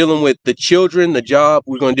I'm dealing with the children, the job.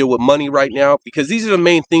 We're going to deal with money right now because these are the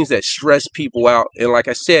main things that stress people out. And like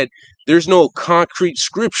I said, there's no concrete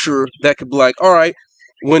scripture that could be like, all right,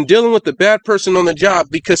 when dealing with the bad person on the job,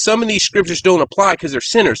 because some of these scriptures don't apply because they're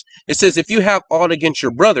sinners. It says, if you have aught against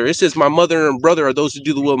your brother, it says, my mother and brother are those who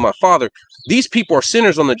do the will of my father. These people are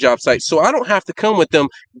sinners on the job site. So I don't have to come with them,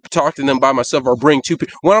 talk to them by myself, or bring two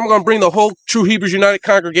people. When I'm going to bring the whole True Hebrews United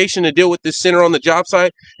congregation to deal with this sinner on the job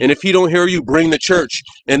site. And if he don't hear you, bring the church.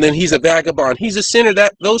 And then he's a vagabond. He's a sinner.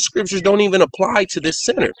 That those scriptures don't even apply to this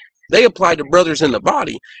sinner. They apply to brothers in the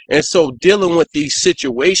body. And so dealing with these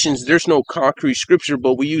situations, there's no concrete scripture,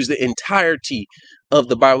 but we use the entirety of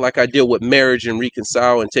the Bible, like I deal with marriage and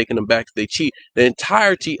reconcile and taking them back if they cheat. The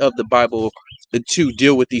entirety of the Bible to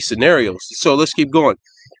deal with these scenarios. So let's keep going.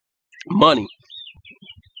 Money.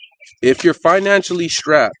 If you're financially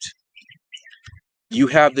strapped, you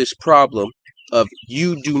have this problem of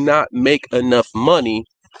you do not make enough money.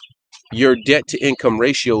 Your debt to income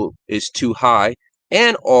ratio is too high.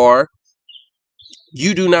 And or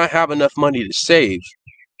you do not have enough money to save.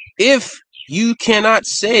 If you cannot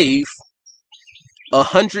save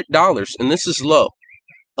 $100, and this is low,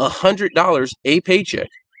 $100 a paycheck,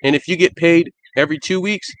 and if you get paid every 2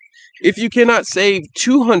 weeks, if you cannot save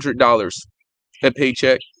 $200 a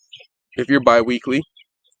paycheck, if you're biweekly,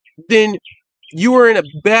 then you are in a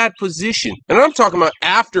bad position. And I'm talking about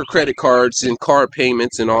after credit cards and car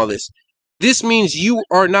payments and all this. This means you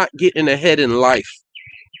are not getting ahead in life.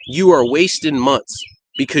 You are wasting months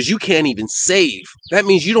because you can't even save. That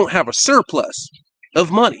means you don't have a surplus of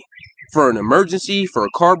money for an emergency, for a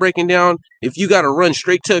car breaking down. If you got to run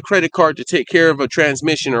straight to a credit card to take care of a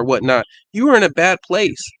transmission or whatnot, you are in a bad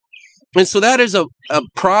place. And so that is a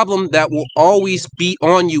problem that will always be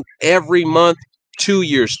on you every month, 2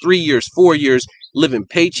 years, 3 years, 4 years, living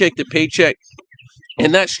paycheck to paycheck.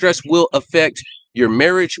 And that stress will affect your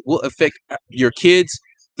marriage, will affect your kids.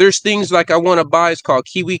 There's things like I want to buy. It's called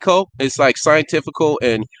KiwiCo. It's like scientifical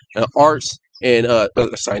and arts and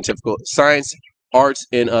science, arts,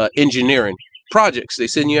 and engineering projects. They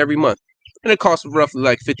send you every month, and it costs roughly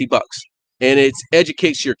like $50. And it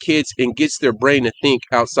educates your kids and gets their brain to think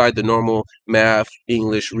outside the normal math,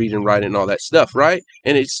 English, reading, writing, and all that stuff, right?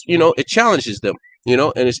 And it's, it challenges them,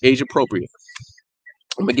 and it's age appropriate.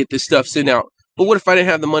 I'm gonna get this stuff sent out. But what if I didn't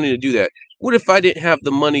have the money to do that? What if I didn't have the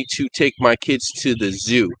money to take my kids to the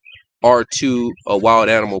zoo or to a wild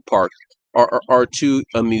animal park or to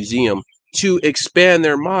a museum to expand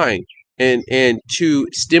their mind and to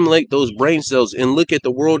stimulate those brain cells and look at the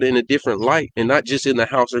world in a different light and not just in the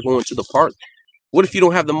house or going to the park? What if you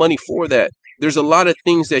don't have the money for that? There's a lot of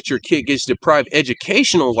things that your kid gets deprived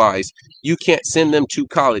educational wise. You can't send them to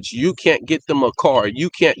college. You can't get them a car. You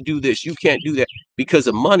can't do this. You can't do that because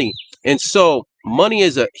of money. And so money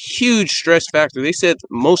is a huge stress factor. They said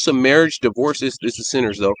most of marriage divorces, this is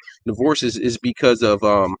sinners though, divorces is because of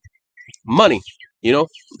money,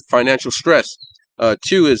 financial stress.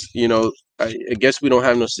 Two is, I guess we don't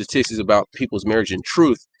have no statistics about people's marriage. In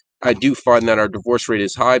truth, I do find that our divorce rate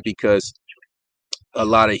is high because a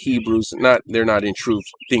lot of Hebrews, they're not in truth,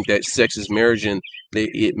 think that sex is marriage and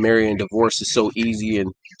marry and divorce is so easy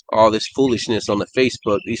and all this foolishness on the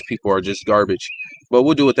Facebook. These people are just garbage. But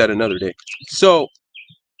we'll deal with that another day. So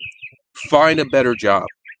find a better job.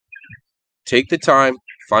 Take the time,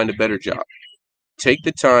 find a better job. Take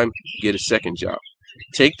the time, get a second job.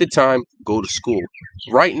 Take the time, go to school.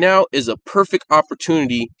 Right now is a perfect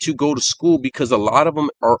opportunity to go to school because a lot of them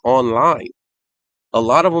are online. A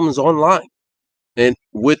lot of them is online. And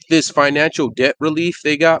with this financial debt relief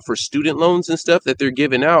they got for student loans and stuff that they're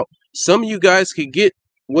giving out, some of you guys could get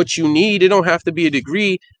what you need. It don't have to be a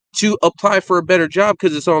degree to apply for a better job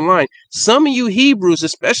because it's online. Some of you Hebrews,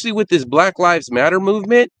 especially with this Black Lives Matter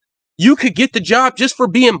movement, you could get the job just for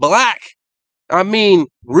being black. I mean,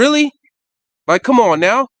 really? Like, come on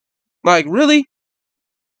now. Like, really?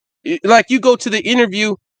 Like, you go to the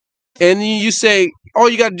interview and you say, all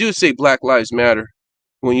you got to do is say Black Lives Matter.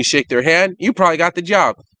 When you shake their hand, you probably got the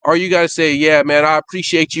job. Or you got to say, yeah, man, I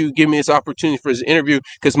appreciate you giving me this opportunity for this interview,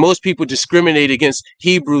 because most people discriminate against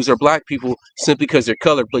Hebrews or black people simply because they're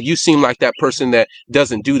colored. But you seem like that person that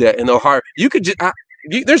doesn't do that, and they'll hire you. Could just,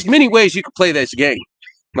 there's many ways you could play this game.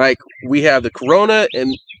 Like, we have the corona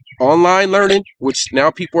and online learning, which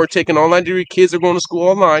now people are taking online degree. Kids are going to school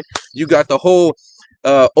online. You got the whole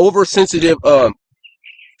oversensitive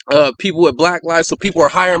people with black lives, so people are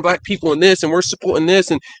hiring black people in this, and we're supporting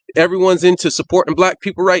this, and everyone's into supporting black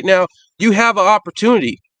people right now. You have an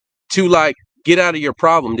opportunity to like get out of your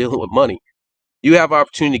problem dealing with money. You have an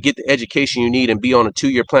opportunity to get the education you need and be on a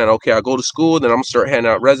 2-year plan. Okay, I'll go to school, then I'm gonna start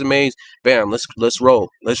handing out resumes. Bam, let's roll,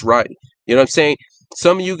 let's ride. You know what I'm saying?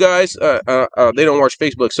 Some of you guys, they don't watch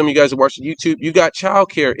Facebook. Some of you guys are watching YouTube. You got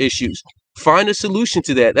childcare issues. Find a solution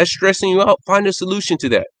to that. That's stressing you out. Find a solution to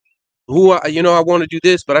that. I want to do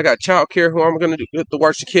this, but I got childcare. Who I'm going to do to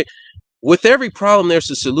watch the kid? With every problem, there's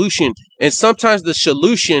a solution, and sometimes the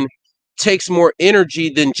solution takes more energy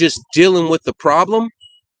than just dealing with the problem.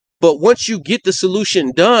 But once you get the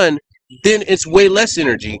solution done, then it's way less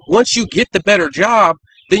energy. Once you get the better job,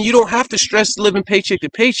 then you don't have to stress living paycheck to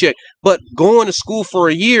paycheck. But going to school for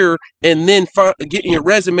a year and then getting your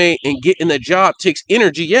resume and getting the job takes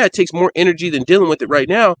energy. Yeah, it takes more energy than dealing with it right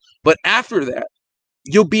now. But after that,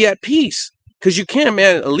 you'll be at peace, because you can,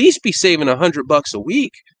 man, at least be saving $100 a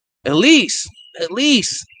week. At least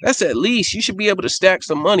that's at least. You should be able to stack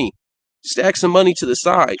some money to the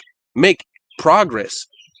side, make progress.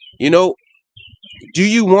 Do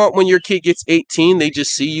you want when your kid gets 18, they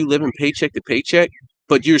just see you living paycheck to paycheck?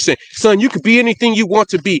 But you're saying, son, you could be anything you want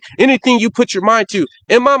to be, anything you put your mind to.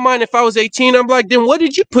 In my mind, if I was 18, I'm like, then what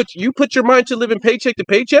did you put your mind to, living paycheck to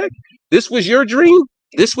paycheck? This was your dream?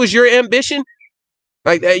 This was your ambition?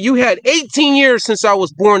 Like that, you had 18 years since I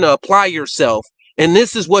was born to apply yourself, and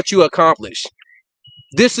this is what you accomplished.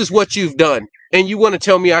 This is what you've done, and you want to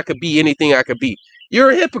tell me I could be anything I could be? You're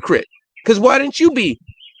a hypocrite, because why didn't you be?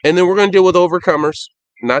 And then we're going to deal with overcomers,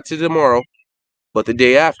 not to tomorrow, but the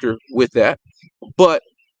day after with that. But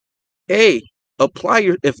hey,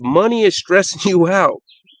 if money is stressing you out,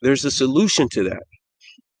 there's a solution to that.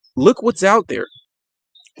 Look what's out there.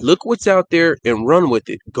 Look what's out there and run with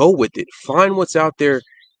it. Go with it. Find what's out there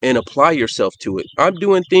and apply yourself to it. I'm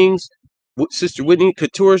doing things. Sister Whitney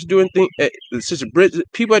Couture's doing things. Sister Britt,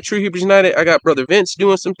 people at True Hebrews United. I got Brother Vince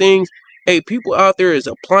doing some things. Hey, people out there is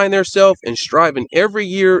applying themselves and striving every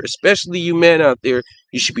year, especially you men out there.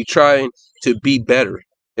 You should be trying to be better.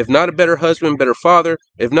 If not a better husband, better father,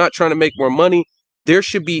 if not trying to make more money, there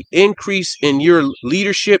should be increase in your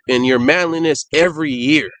leadership and your manliness every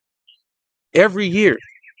year. Every year.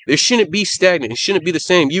 It shouldn't be stagnant. It shouldn't be the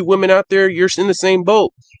same. You women out there, you're in the same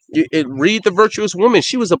boat. Read The Virtuous Woman.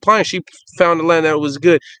 She was applying. She found a land that was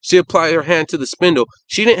good. She applied her hand to the spindle.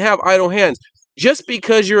 She didn't have idle hands. Just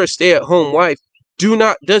because you're a stay-at-home wife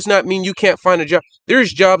does not mean you can't find a job.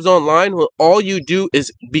 There's jobs online where all you do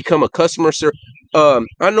is become a customer service.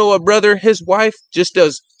 I know a brother, his wife just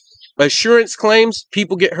does assurance claims.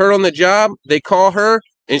 People get hurt on the job. They call her,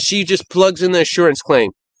 and she just plugs in the assurance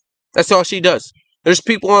claim. That's all she does. There's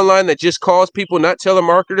people online that just calls people, not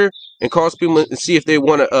telemarketer, and calls people and see if they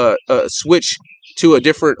want to switch to a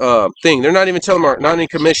different thing. They're not even telemarketer, not in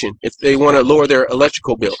commission, if they want to lower their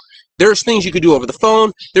electrical bill. There's things you could do over the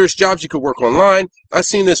phone. There's jobs you could work online. I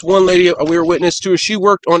seen this one lady we were witness to. She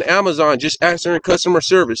worked on Amazon, just answering customer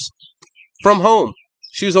service from home.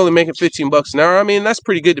 She was only making $15 an hour. I mean, that's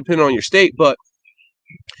pretty good depending on your state. But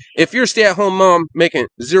if you're a stay-at-home mom making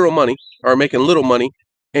zero money or making little money,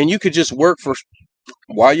 and you could just work for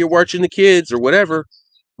while you're watching the kids or whatever,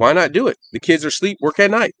 why not do it? The kids are asleep, work at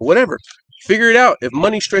night, whatever. Figure it out. If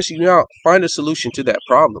money's stressing you out, find a solution to that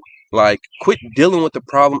problem. Like, quit dealing with the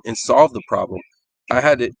problem and solve the problem.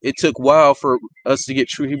 It took a while for us to get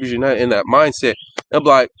True Hebrews United in that mindset. I'm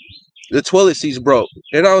like, The toilet seat's broke.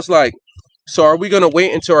 And I was like, so are we going to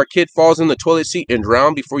wait until our kid falls in the toilet seat and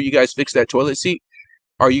drown before you guys fix that toilet seat?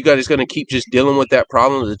 Are you guys going to keep just dealing with that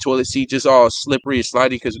problem of the toilet seat just all slippery and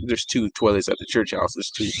slidey? Because there's 2 toilets at the church house.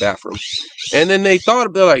 There's 2 bathrooms. And then they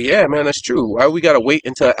thought, they're like, yeah, man, that's true. Why we got to wait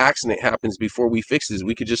until an accident happens before we fix this?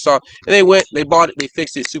 We could just solve. And they went, they bought it, they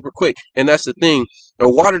fixed it super quick. And that's the thing. The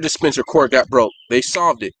water dispenser cord got broke. They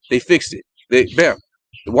solved it. They fixed it. They, bam.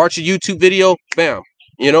 Watch a YouTube video, bam.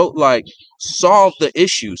 You know, like, solve the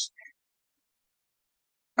issues.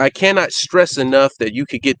 I cannot stress enough that you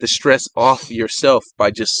could get the stress off yourself by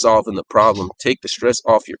just solving the problem. Take the stress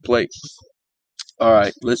off your plate. All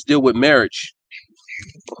right, let's deal with marriage.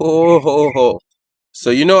 Ho, ho, ho. So,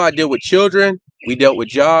 you know, I deal with children. We dealt with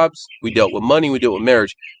jobs. We dealt with money. We dealt with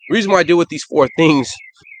marriage. The reason why I deal with these 4 things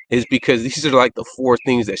is because these are like the 4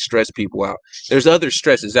 things that stress people out. There's other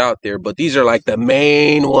stresses out there, but these are like the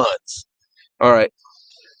main ones. All right.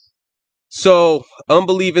 So,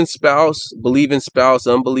 unbelieving spouse, believing spouse,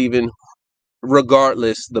 unbelieving,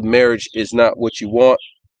 regardless, the marriage is not what you want.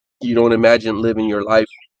 You don't imagine living your life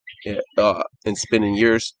and spending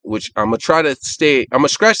years, which I'm going to try to I'm going to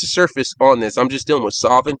scratch the surface on this. I'm just dealing with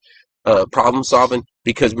problem solving,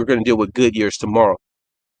 because we're going to deal with good years tomorrow.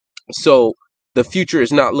 So, the future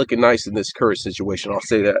is not looking nice in this current situation. I'll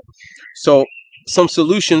say that. So, some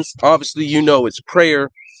solutions, obviously, you know, it's prayer,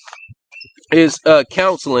 is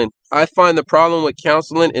counseling. I find the problem with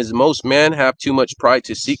counseling is most men have too much pride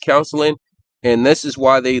to seek counseling, and this is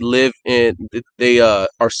why they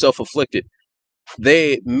are self-afflicted.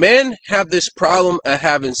 Men have this problem of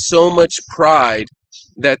having so much pride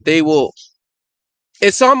that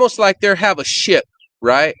it's almost like they have a ship,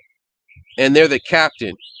 right? And they're the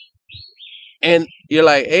captain. And you're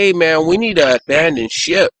like, hey man, we need to abandon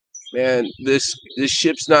ship. Man, this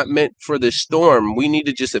ship's not meant for this storm. We need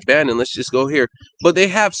to just abandon. Let's just go here. But they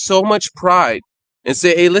have so much pride and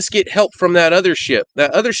say, hey, let's get help from that other ship.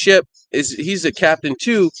 That other ship he's a captain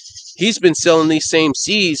too. He's been sailing these same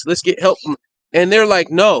seas. Let's get help from. And they're like,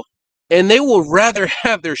 no. And they will rather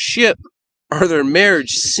have their ship or their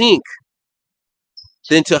marriage sink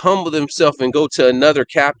than to humble themselves and go to another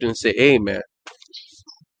captain and say, hey man,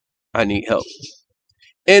 I need help.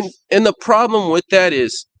 And the problem with that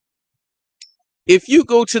is, if you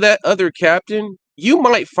go to that other captain, you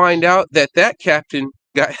might find out that captain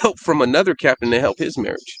got help from another captain to help his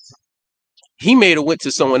marriage. He may have went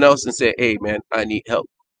to someone else and said, hey man, I need help.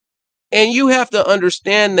 And you have to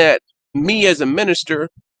understand that me as a minister,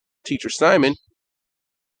 Teacher Simon,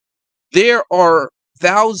 there are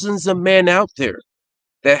thousands of men out there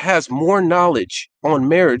that has more knowledge on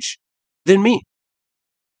marriage than me.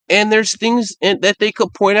 And there's things that they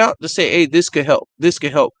could point out to say, hey, this could help. This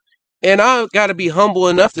could help. And I got to be humble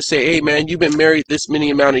enough to say, hey, man, you've been married this many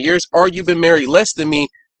amount of years, or you've been married less than me,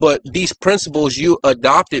 but these principles you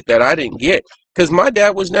adopted that I didn't get. Because my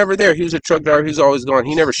dad was never there. He was a truck driver. He was always gone.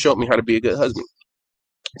 He never showed me how to be a good husband.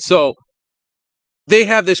 So they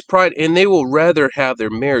have this pride, and they will rather have their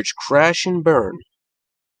marriage crash and burn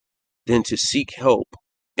than to seek help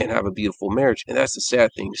and have a beautiful marriage. And that's the sad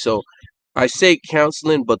thing. So I say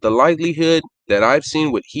counseling, but the likelihood that I've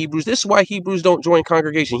seen with Hebrews, this is why Hebrews don't join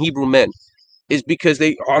congregation, Hebrew men, is because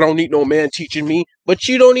I don't need no man teaching me, but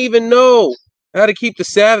you don't even know how to keep the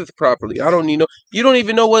Sabbath properly. You don't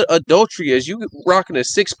even know what adultery is. You rocking a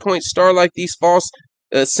 6-point star like these false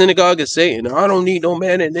synagogue is saying, I don't need no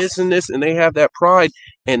man in this and this, and they have that pride,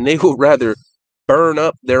 and they will rather burn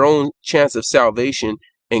up their own chance of salvation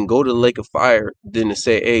and go to the lake of fire than to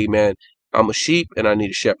say, hey man, I'm a sheep and I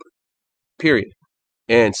need a shepherd. Period.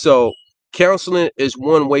 And so counseling is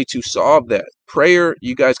one way to solve that. Prayer,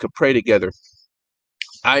 you guys could pray together.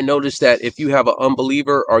 I noticed that if you have an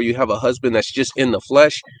unbeliever or you have a husband that's just in the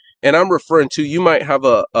flesh, and I'm referring to, you might have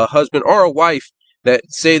a husband or a wife that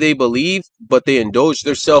say they believe, but they indulge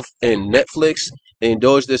themselves in Netflix, they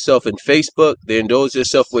indulge themselves in Facebook, they indulge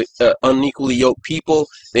themselves with unequally yoked people,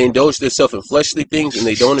 they indulge themselves in fleshly things, and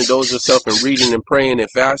they don't indulge themselves in reading and praying and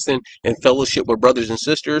fasting and fellowship with brothers and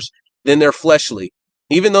sisters. Then they're fleshly,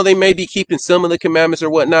 even though they may be keeping some of the commandments or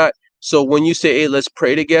whatnot. So when you say, hey, let's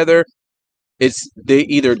pray together, they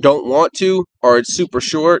either don't want to or it's super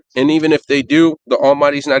short. And even if they do, the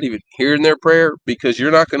Almighty's not even hearing their prayer, because you're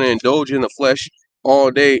not going to indulge in the flesh all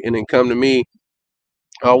day and then come to me.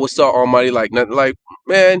 I always saw Almighty like nothing, like,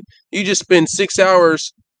 man, you just spend 6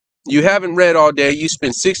 hours. You haven't read all day. You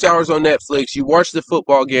spend 6 hours on Netflix. You watch the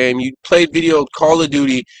football game. You played video Call of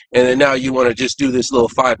Duty, and then now you want to just do this little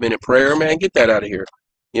 5-minute prayer. Man, get that out of here.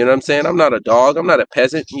 You know what I'm saying? I'm not a dog. I'm not a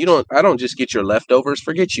peasant. I don't just get your leftovers.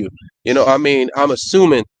 Forget you. You know, I mean, I'm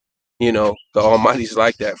assuming, You know, the Almighty's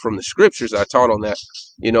like that. From the scriptures, I taught on that.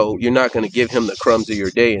 You know, you're not going to give him the crumbs of your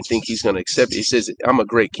day and think he's going to accept it. He says, I'm a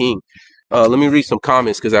great king. Let me read some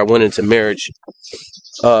comments because I went into marriage.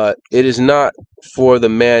 It is not for the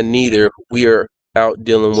man neither. We are out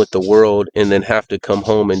dealing with the world and then have to come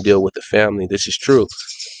home and deal with the family. This is true.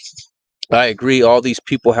 I agree. All these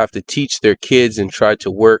people have to teach their kids and try to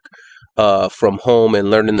work from home and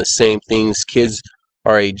learning the same things. Kids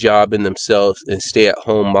are a job in themselves, and stay at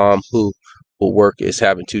home mom who will work is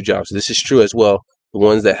having two jobs. This is true as well. The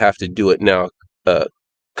ones that have to do it now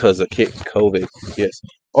because of COVID. Yes.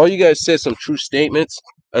 All you guys said some true statements,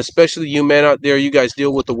 especially you men out there. You guys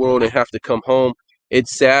deal with the world and have to come home.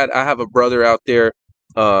 It's sad. I have a brother out there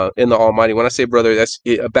in the Almighty. When I say brother, that's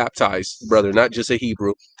a baptized brother, not just a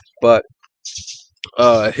Hebrew. But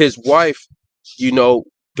his wife, you know,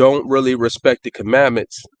 don't really respect the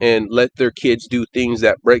commandments and let their kids do things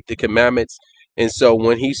that break the commandments. And so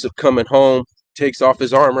when he's coming home, takes off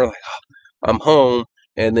his armor, like, oh, I'm home.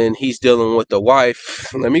 And then he's dealing with the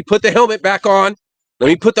wife. Let me put the helmet back on. Let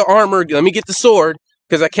me put the armor. Let me get the sword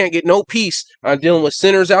because I can't get no peace. I'm dealing with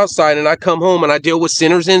sinners outside and I come home and I deal with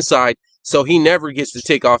sinners inside. So he never gets to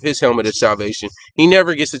take off his helmet of salvation. He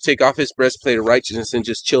never gets to take off his breastplate of righteousness and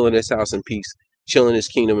just chill in his house in peace, chill in his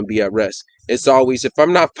kingdom and be at rest. It's always, if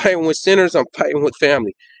I'm not fighting with sinners, I'm fighting with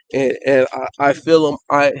family. And I feel them.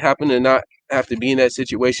 I happen to not have to be in that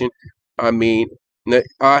situation. I mean,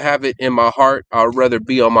 I have it in my heart. I'd rather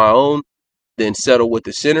be on my own than settle with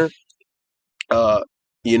the sinner. Uh,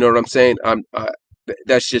 you know what I'm saying?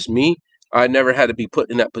 That's just me. I never had to be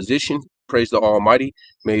put in that position. Praise the Almighty.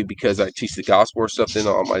 Maybe because I teach the gospel or something.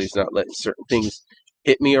 The Almighty's not letting certain things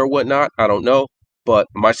hit me or whatnot. I don't know. But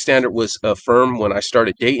my standard was firm when I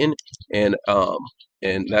started dating, and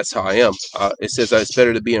that's how I am. It says it's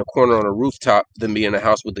better to be in a corner on a rooftop than be in a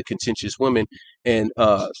house with the contentious women and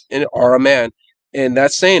or a man. And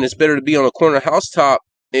that's saying it's better to be on a corner housetop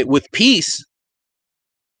with peace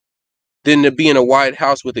than to be in a wide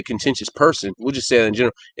house with a contentious person. We'll just say that in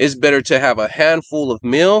general. It's better to have a handful of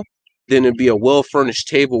meal than to be a well-furnished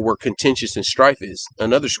table where contentious and strife is.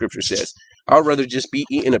 Another scripture says, I'd rather just be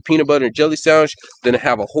eating a peanut butter and jelly sandwich than to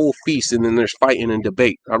have a whole feast and then there's fighting and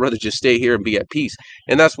debate. I'd rather just stay here and be at peace.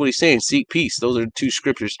 And that's what he's saying, seek peace. Those are the two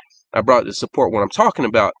scriptures I brought to support what I'm talking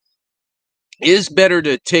about. It's better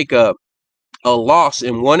to take a loss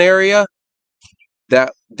in one area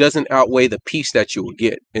that doesn't outweigh the peace that you will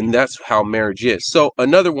get. And that's how marriage is. So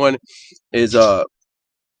another one is I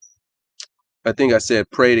think I said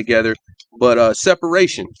pray together, but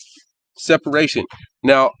separation.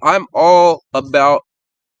 Now I'm all about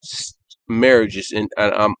marriages and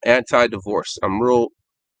I'm anti-divorce.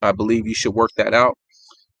 I believe you should work that out.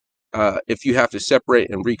 If you have to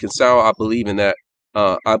separate and reconcile, I believe in that.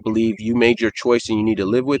 I believe you made your choice and you need to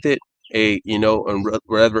live with it. And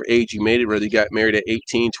whatever age you made it, whether you got married at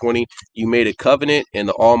 18, 20, you made a covenant and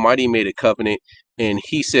the Almighty made a covenant. And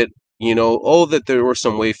he said, that there were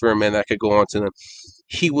some Wayfarer men that could go on to them.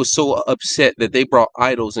 He was so upset that they brought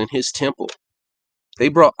idols in his temple. They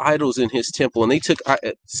brought idols in his temple and they took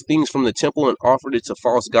things from the temple and offered it to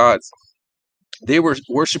false gods. They were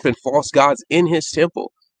worshiping false gods in his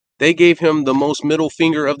temple. They gave him the most middle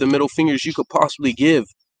finger of the middle fingers you could possibly give.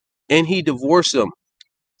 And he divorced them.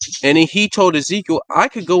 And he told Ezekiel, I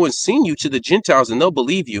could go and send you to the Gentiles and they'll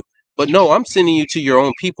believe you. But no, I'm sending you to your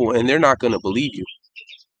own people and they're not going to believe you.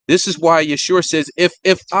 This is why Yeshua says,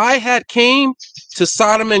 if I had came to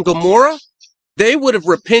Sodom and Gomorrah, they would have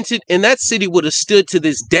repented and that city would have stood to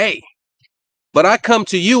this day. But I come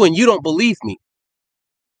to you and you don't believe me.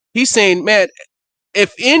 He's saying, man,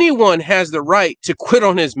 if anyone has the right to quit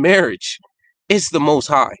on his marriage, it's the Most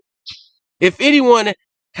High. If anyone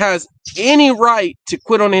has any right to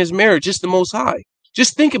quit on his marriage, it's the Most High.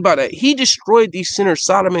 Just think about it. He destroyed these sinners,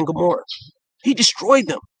 Sodom and Gomorrah. He destroyed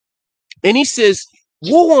them. And he says,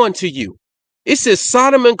 woe unto you. It says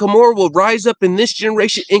Sodom and Gomorrah will rise up in this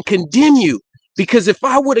generation and condemn you. Because if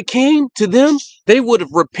I would have came to them, they would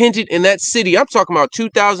have repented in that city. I'm talking about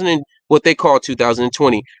 2000 and what they call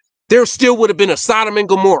 2020. There still would have been a Sodom and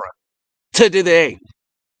Gomorrah to today.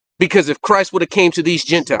 Because if Christ would have came to these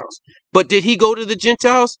Gentiles. But did he go to the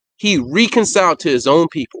Gentiles? He reconciled to his own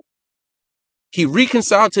people. He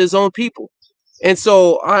reconciled to his own people. And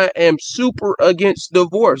so I am super against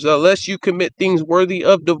divorce. Unless you commit things worthy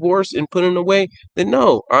of divorce and putting away, then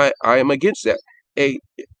no, I am against that.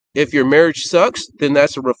 If your marriage sucks, then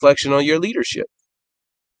that's a reflection on your leadership.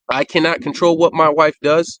 I cannot control what my wife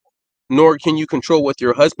does, nor can you control what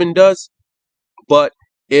your husband does. But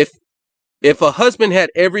if a husband had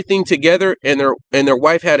everything together and their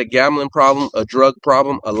wife had a gambling problem, a drug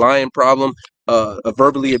problem, a lying problem, a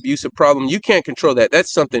verbally abusive problem, you can't control that.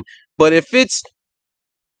 That's something. But if it's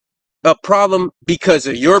a problem because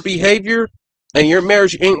of your behavior and your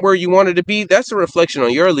marriage ain't where you wanted to be, that's a reflection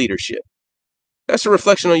on your leadership. That's a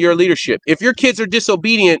reflection on your leadership. If your kids are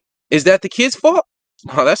disobedient, is that the kid's fault?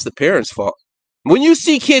 No, that's the parents' fault. When you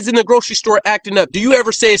see kids in the grocery store acting up, do you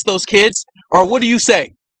ever say it's those kids? Or what do you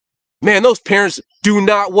say? Man, those parents do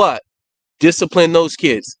not what? Discipline those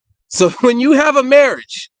kids. So when you have a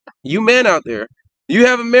marriage, you men out there, you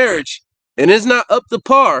have a marriage and it's not up to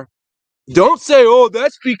par, don't say, oh,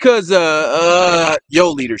 that's because your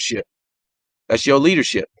leadership. That's your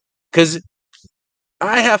leadership. Because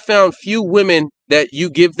I have found few women that you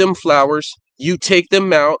give them flowers, you take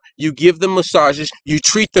them out, you give them massages, you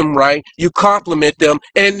treat them right, you compliment them,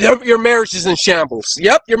 and your marriage is in shambles.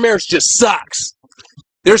 Yep, your marriage just sucks.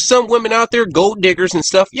 There's some women out there, gold diggers and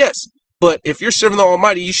stuff, yes. But if you're serving the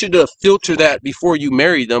Almighty, you should filter that before you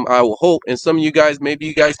marry them, I will hope. And some of you guys, maybe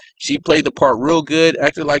you guys, she played the part real good,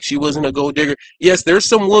 acted like she wasn't a gold digger. Yes, there's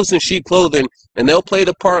some wolves in sheep clothing, and they'll play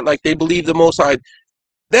the part like they believe the Most High.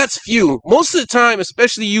 That's few. Most of the time,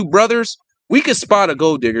 especially you brothers, we could spot a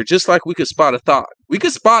gold digger just like we could spot a thought. We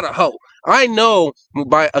could spot a hoe. I know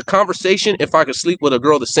by a conversation if I could sleep with a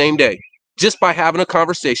girl the same day. Just by having a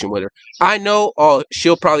conversation with her. I know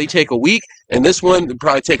she'll probably take a week, and this one will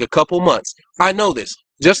probably take a couple months. I know this.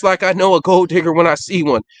 Just like I know a gold digger when I see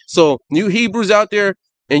one. So, you Hebrews out there,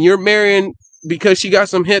 and you're marrying because she got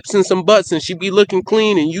some hips and some butts, and she be looking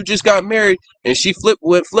clean, and you just got married, and she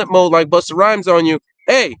went flip mode like Busta Rhymes on you.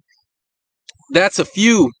 Hey, that's a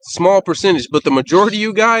few small percentage, but the majority of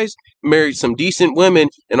you guys married some decent women,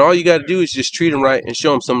 and all you got to do is just treat them right and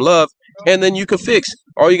show them some love, and then you can fix.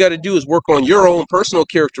 All you got to do is work on your own personal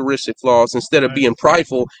characteristic flaws instead of being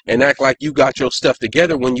prideful and act like you got your stuff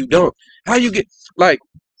together when you don't. How you get, like,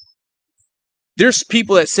 there's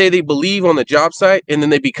people that say they believe on the job site and then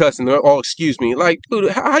they be cussing. They're all, excuse me. Like,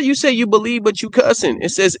 dude, how you say you believe but you cussing? It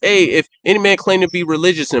says, hey, if any man claim to be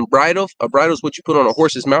religious and bridle, a bridle is what you put on a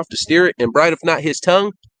horse's mouth to steer it, and bridle not his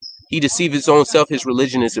tongue, he deceives his own self, his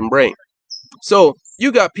religion is in brain. So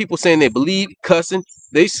you got people saying they believe, cussing.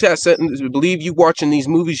 They believe you watching these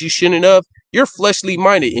movies you shouldn't have. You're fleshly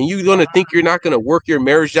minded, and you're going to think you're not going to work your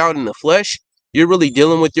marriage out in the flesh. You're really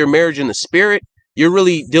dealing with your marriage in the spirit. You're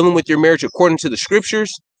really dealing with your marriage according to the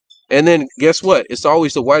scriptures. And then guess what? It's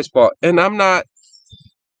always the wife's fault. And I'm not,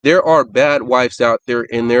 there are bad wives out there,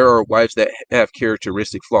 and there are wives that have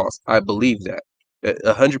characteristic flaws. I believe that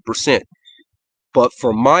 100%. But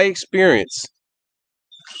from my experience,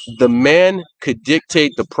 the man could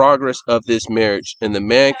dictate the progress of this marriage, and the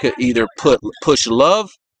man could either push love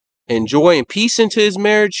and joy and peace into his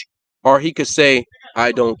marriage, or he could say,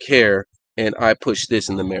 I don't care, and I push this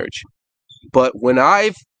in the marriage. But when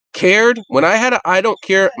I've cared, when I had a I don't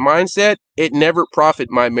care mindset, it never profited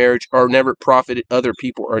my marriage, or never profited other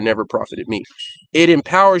people, or never profited me. It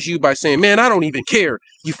empowers you by saying, man, I don't even care.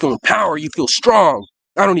 You feel empowered, you feel strong.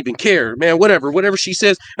 I don't even care, man, whatever she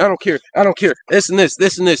says, I don't care, this and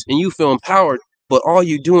this, and you feel empowered, but all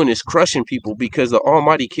you're doing is crushing people, because the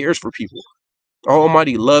Almighty cares for people. The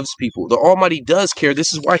Almighty loves people. The Almighty does care.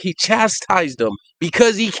 This is why he chastised them,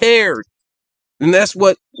 because he cared. And that's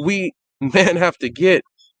what we men have to get.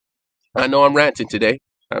 I know I'm ranting today.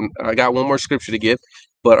 I got one more scripture to give,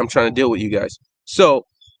 but I'm trying to deal with you guys. So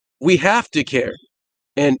we have to care.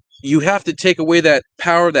 And you have to take away that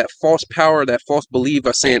power, that false belief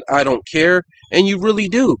by saying, I don't care. And you really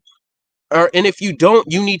do. And if you don't,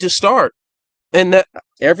 you need to start. And that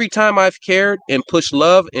every time I've cared and pushed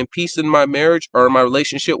love and peace in my marriage, or my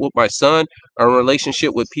relationship with my son, or a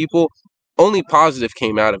relationship with people, only positive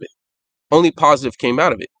came out of it. Only positive came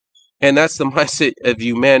out of it. And that's the mindset of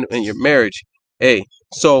you men in your marriage. Hey,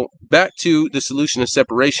 so back to the solution of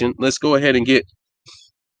separation. Let's go ahead and get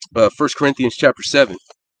 1 Corinthians chapter 7.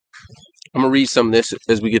 I'm going to read some of this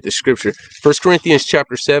as we get the scripture. 1 Corinthians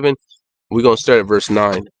chapter 7, we're going to start at verse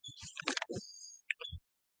 9.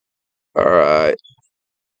 All right.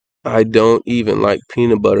 I don't even like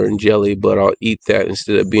peanut butter and jelly, but I'll eat that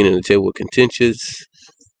instead of being in the table with contentious.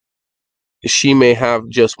 She may have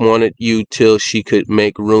just wanted you till she could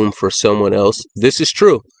make room for someone else. This is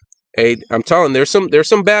true. Hey, I'm telling there's some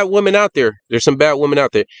bad women out there. There's some bad women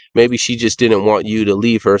out there. Maybe she just didn't want you to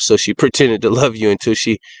leave her, so she pretended to love you until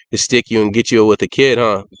she could stick you and get you with a kid,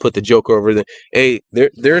 huh? Put the joke over there. Hey,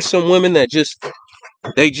 there's some women that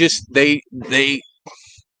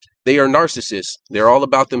they are narcissists. They're all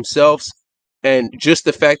about themselves, and just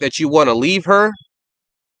the fact that you want to leave her,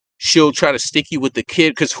 she'll try to stick you with the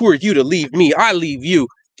kid, because who are you to leave me? I leave you.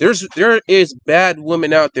 There is bad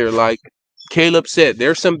women out there, like Caleb said.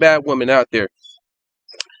 There's some bad women out there.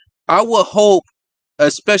 I would hope,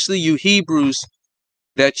 especially you Hebrews,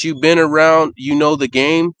 that you've been around, you know the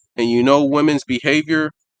game, and you know women's behavior.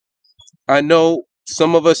 I know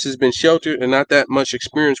some of us has been sheltered and not that much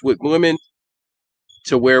experience with women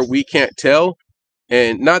to where we can't tell.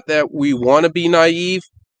 And not that we want to be naive,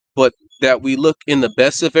 but that we look in the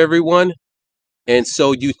best of everyone. And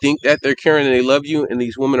so you think that they're caring and they love you, and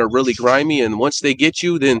these women are really grimy. And once they get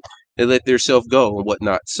you, then they let their self go and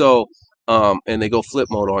whatnot. So, and they go flip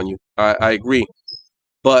mode on you. I agree.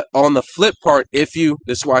 But on the flip part, if you,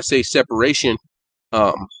 that's why I say separation,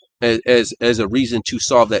 um, as a reason to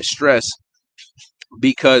solve that stress,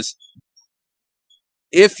 because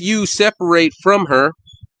if you separate from her,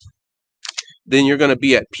 then you're going to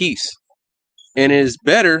be at peace. And it is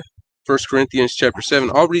better, 1 Corinthians chapter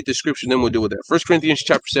 7. I'll read the scripture, then we'll deal with that. 1 Corinthians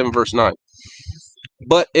chapter 7, verse 9.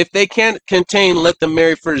 But if they can't contain, let them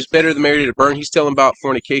marry, for it is better to marry to burn. He's telling about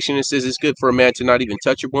fornication. It says it's good for a man to not even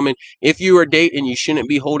touch a woman. If you are dating, you shouldn't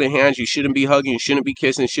be holding hands, you shouldn't be hugging, you shouldn't be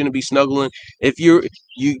kissing, you shouldn't be snuggling. If you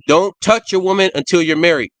don't touch a woman until you're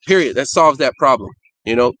married, period. That solves that problem.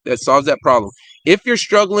 You know, that solves that problem. If you're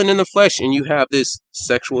struggling in the flesh and you have this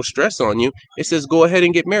sexual stress on you, it says go ahead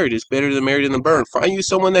and get married. It's better to marry than burn. Find you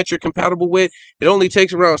someone that you're compatible with. It only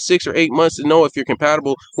takes around 6 or 8 months to know if you're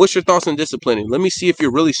compatible. What's your thoughts on disciplining? Let me see if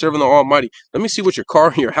you're really serving the Almighty. Let me see what your car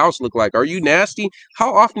and your house look like. Are you nasty?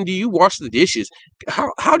 How often do you wash the dishes?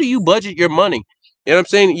 How do you budget your money? You know what I'm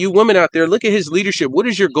saying? You women out there, look at his leadership. What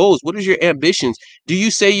is your goals? What is your ambitions? Do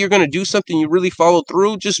you say you're going to do something, you really follow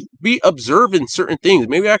through? Just be observing certain things.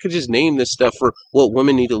 Maybe I could just name this stuff for what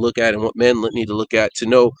women need to look at and what men need to look at to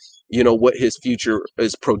know, you know, what his future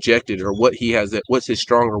is projected or what he has, that what's his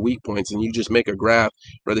strong or weak points. And you just make a graph,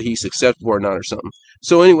 whether he's successful or not or something.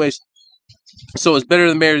 So anyways, so it's better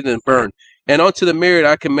to marry than burn. And unto the married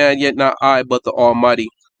I command, yet not I, but the Almighty.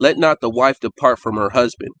 Let not the wife depart from her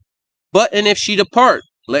husband. But and if she depart,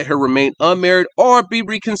 let her remain unmarried or be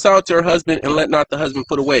reconciled to her husband, and let not the husband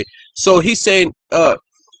put away. So he's saying,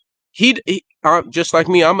 he just like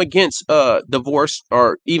me, I'm against divorce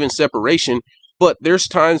or even separation. But there's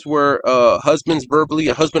times where husbands verbally,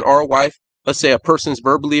 a husband or a wife, let's say a person's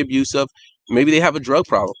verbally abusive. Maybe they have a drug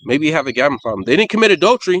problem. Maybe you have a gambling problem. They didn't commit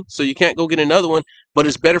adultery, so you can't go get another one. But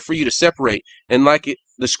it's better for you to separate. And like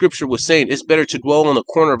the scripture was saying, it's better to dwell on the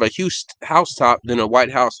corner of a housetop than a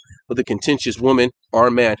white house with a contentious woman or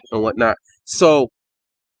a man and whatnot. So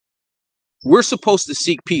we're supposed to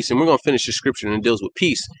seek peace, and we're going to finish the scripture and it deals with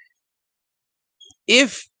peace.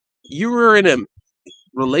 If you are in a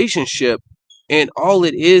relationship and all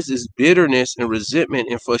it is bitterness and resentment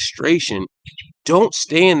and frustration, don't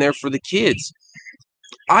stay in there for the kids.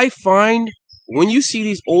 I find when you see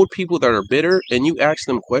these old people that are bitter and you ask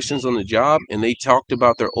them questions on the job and they talked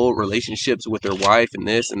about their old relationships with their wife and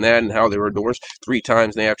this and that and how they were divorced 3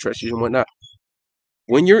 times and they have trust issues and whatnot.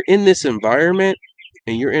 When you're in this environment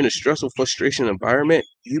and you're in a stressful frustration environment,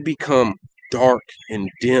 you become dark and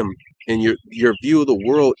dim, and your view of the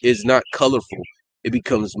world is not colorful. It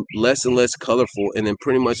becomes less and less colorful, and then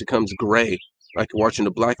pretty much it becomes gray, like you're watching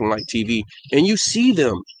the black and white TV, and you see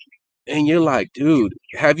them and you're like, dude,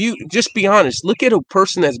 have you, just be honest, look at a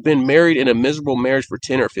person that's been married in a miserable marriage for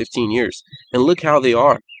 10 or 15 years and look how they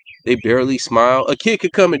are. They barely smile. A kid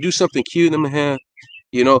could come and do something cute in them,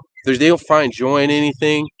 you know, they don't find joy in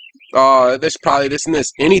anything. That's probably this and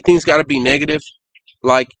this. Anything's got to be negative.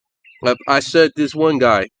 Like I said, this one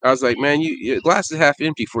guy, I was like, man, your glass is half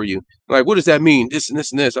empty for you. Like, what does that mean? This and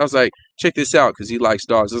this and this. I was like, check this out, because he likes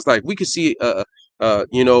dogs. It's like we could see,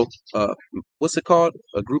 you know, what's it called?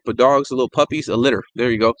 A group of dogs, little puppies, a litter. There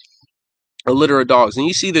you go, a litter of dogs, and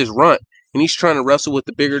you see this runt. And he's trying to wrestle with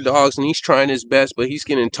the bigger dogs, and he's trying his best, but he's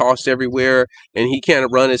getting tossed everywhere, and he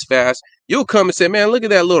can't run as fast. You'll come and say, man, look at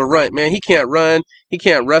that little runt, man. He can't run. He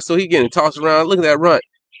can't wrestle. He's getting tossed around. Look at that runt.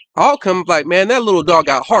 I'll come like, man, that little dog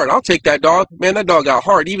got heart. I'll take that dog. Man, that dog got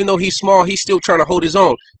heart. Even though he's small, he's still trying to hold his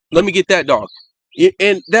own. Let me get that dog.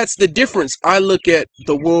 And that's the difference. I look at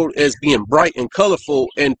the world as being bright and colorful,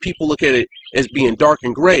 and people look at it as being dark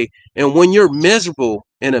and gray. And when you're miserable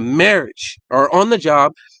in a marriage or on the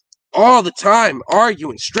job, all the time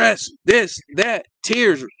arguing, stress, this, that,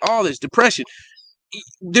 tears, all this depression,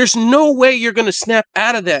 there's no way you're going to snap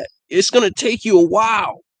out of that. It's going to take you a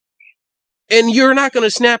while. And you're not going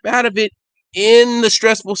to snap out of it in the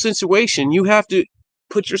stressful situation. You have to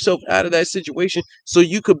put yourself out of that situation so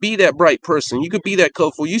you could be that bright person. You could be that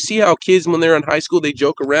colorful. You see how kids, when they're in high school, they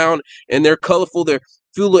joke around and they're colorful. They're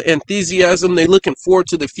full of enthusiasm. They're looking forward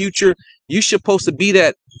to the future. You're supposed to be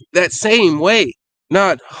that same way.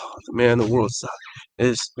 Not, oh, man, the world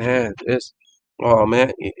sucks. Oh,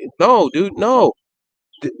 man. No, dude, no.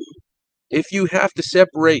 if you have to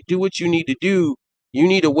separate, do what you need to do. You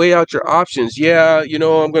need to weigh out your options. Yeah, you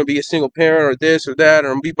know, I'm going to be a single parent or this or that, or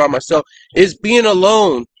I'm going to be by myself. Is being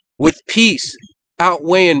alone with peace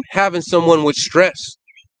outweighing having someone with stress?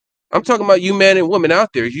 I'm talking about you men and women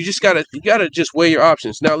out there. You gotta just weigh your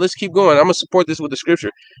options. Now let's keep going. I'm gonna support this with the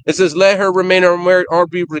scripture. It says, "Let her remain unmarried or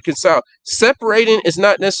be reconciled." Separating is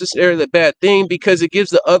not necessarily a bad thing because it gives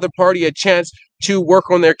the other party a chance to work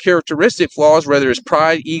on their characteristic flaws, whether it's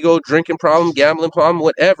pride, ego, drinking problem, gambling problem,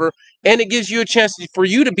 whatever. And it gives you a chance for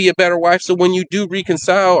you to be a better wife. So when you do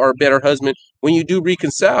reconcile, or a better husband, when you do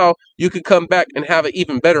reconcile, you could come back and have an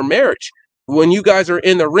even better marriage. When you guys are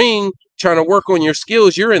in the ring trying to work on your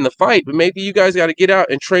skills, you're in the fight, but maybe you guys got to get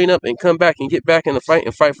out and train up and come back and get back in the fight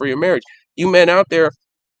and fight for your marriage. You men out there,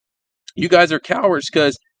 you guys are cowards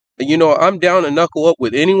because, you know, I'm down to knuckle up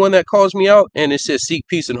with anyone that calls me out, and it says seek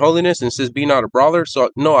peace and holiness, and it says be not a brawler. So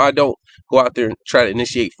no, I don't go out there and try to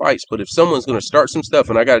initiate fights. But if someone's going to start some stuff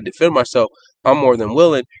and I got to defend myself, I'm more than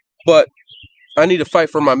willing. But I need to fight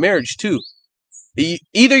for my marriage too.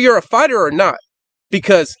 Either you're a fighter or not,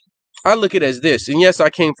 because I look at it as this. And yes, I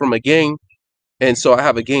came from a gang, and so I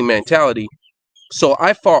have a gang mentality. So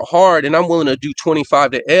I fought hard, and I'm willing to do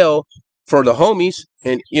 25 to L for the homies,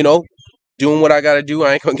 and, you know, doing what I got to do.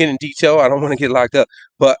 I ain't going to get in detail. I don't want to get locked up,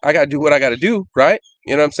 but I got to do what I got to do, right?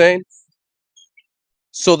 You know what I'm saying?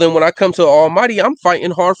 So then when I come to the Almighty, I'm fighting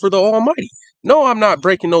hard for the Almighty. No, I'm not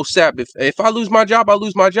breaking no Sabbath. If I lose my job, I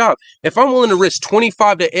lose my job. If I'm willing to risk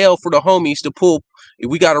 25 to L for the homies to pull,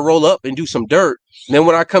 we got to roll up and do some dirt. And then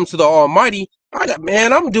when I come to the Almighty,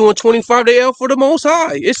 I'm doing 25 to L for the Most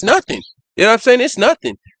High. It's nothing. You know what I'm saying? It's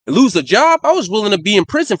nothing. Lose a job? I was willing to be in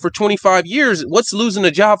prison for 25 years. What's losing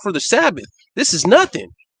a job for the Sabbath? This is nothing.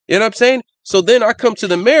 You know what I'm saying? So then I come to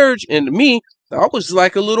the marriage, and me, I was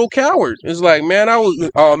like a little coward. It's like, man,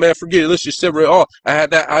 oh man, forget it. Let's just separate. Oh, I had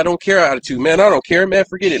that I don't care attitude. Man, I don't care, man.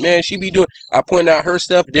 Forget it, man. She be doing, I pointed out her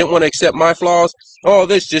stuff, didn't want to accept my flaws. Oh,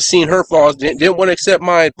 this just seen her flaws, didn't want to accept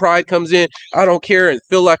mine. Pride comes in. I don't care and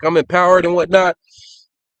feel like I'm empowered and whatnot.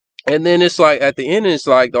 And then it's like, at the end, it's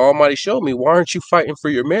like the Almighty showed me, why aren't you fighting for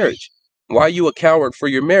your marriage? Why are you a coward for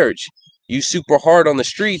your marriage? You super hard on the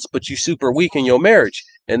streets, but you super weak in your marriage.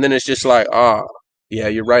 And then it's just like, yeah,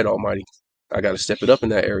 you're right, Almighty. I got to step it up in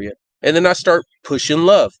that area. And then I start pushing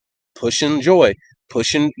love, pushing joy,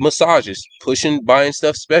 pushing massages, pushing buying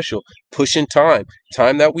stuff special, pushing time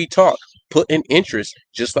that we talk, putting interest,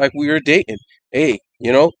 just like we were dating. Hey,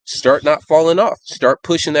 you know, start not falling off, start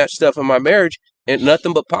pushing that stuff in my marriage, and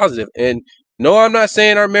nothing but positive. And no, I'm not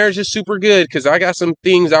saying our marriage is super good, because I got some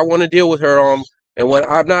things I want to deal with her on. And when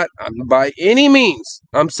I'm by any means,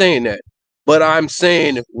 I'm saying that. But I'm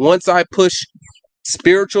saying once I push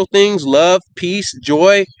spiritual things, love, peace,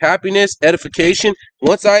 joy, happiness, edification,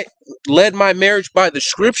 once I led my marriage by the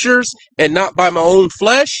scriptures and not by my own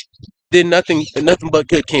flesh, then nothing but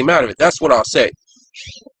good came out of it. That's what I'll say.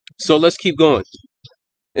 So let's keep going.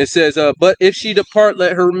 It says, but if she depart,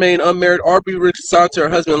 let her remain unmarried or be reconciled to her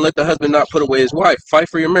husband, and let the husband not put away his wife. Fight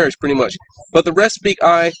for your marriage, pretty much. But the rest speak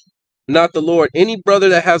I, not the Lord. Any brother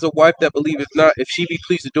that has a wife that believeth not, if she be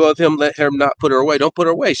pleased to dwell with him, let her not put her away. Don't put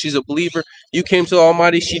her away. She's a believer. You came to the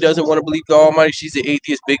Almighty. She doesn't want to believe the Almighty. She's an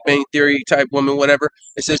atheist, Big Bang Theory type woman, whatever.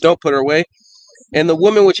 It says don't put her away. And the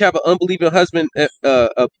woman which have an unbelieving husband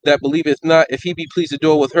that believeth not, if he be pleased to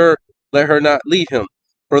dwell with her, let her not leave him.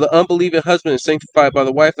 For the unbelieving husband is sanctified by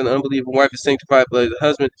the wife, and the unbelieving wife is sanctified by the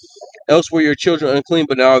husband. Else were your children unclean,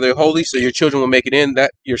 but now they're holy, so your children will make it in.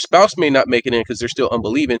 That your spouse may not make it in because they're still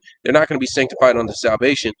unbelieving. They're not going to be sanctified unto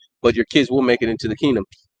salvation, but your kids will make it into the kingdom.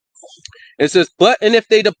 It says, and if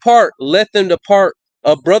they depart, let them depart.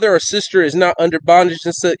 A brother or sister is not under bondage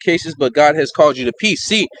in such cases, but God has called you to peace.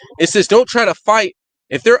 See, it says don't try to fight.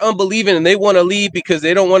 If they're unbelieving and they want to leave because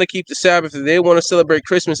they don't want to keep the Sabbath, or they want to celebrate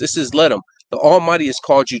Christmas, it says let them. The Almighty has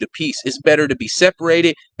called you to peace. It's better to be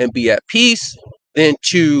separated and be at peace than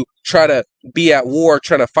to try to be at war,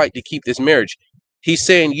 trying to fight to keep this marriage. He's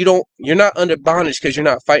saying you're not under bondage because you're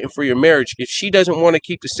not fighting for your marriage. If she doesn't want to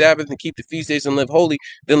keep the Sabbath and keep the feast days and live holy,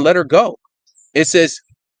 then let her go. It says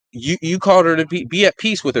you called her to be at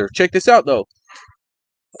peace with her. Check this out, though.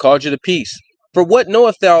 Called you to peace. For what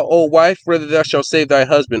knowest thou, O wife, whether thou shalt save thy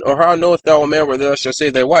husband? Or how knowest thou, O man, whether thou shalt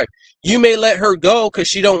save thy wife? You may let her go because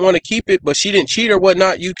she don't want to keep it, but she didn't cheat or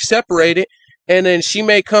whatnot. You separate it, and then she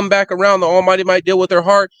may come back around. The Almighty might deal with her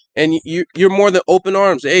heart, and you're more than open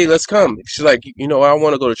arms. Hey, let's come. She's like, I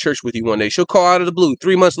want to go to church with you one day. She'll call out of the blue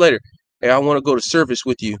 3 months later. Hey, I want to go to service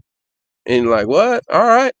with you. And you're like, what? All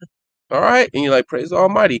right. And you're like, praise the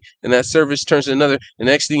Almighty. And that service turns to another. The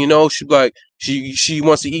next thing you know, she's like, she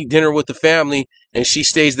wants to eat dinner with the family. and she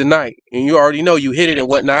stays the night, and you already know you hit it and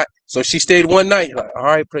whatnot. So she stayed one night, like, all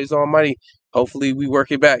right, praise the Almighty. Hopefully we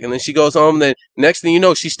work it back. And then she goes home. Then next thing you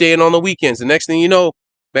know, she's staying on the weekends. The next thing you know,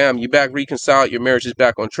 bam, you back reconciled. Your marriage is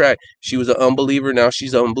back on track. She was an unbeliever. Now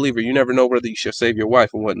she's an unbeliever. You never know whether you should save your wife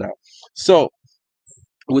or whatnot. So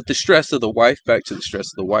with the stress of the wife, back to the stress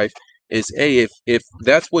of the wife, is if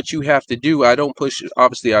that's what you have to do. I don't push,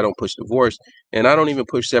 obviously I don't push divorce, and I don't even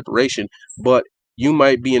push separation, but you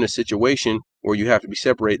might be in a situation where you have to be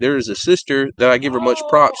separated. There is a sister that I give her much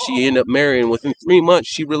props. She ended up marrying. Within 3 months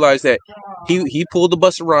she realized that he pulled the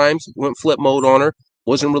bus of rhymes, went flip mode on her,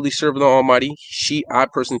 wasn't really serving the Almighty. I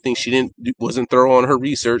personally think she wasn't thorough on her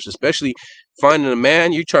research, especially finding a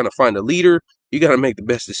man. You're trying to find a leader, you got to make the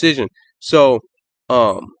best decision. So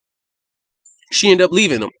she ended up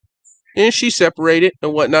leaving him, and she separated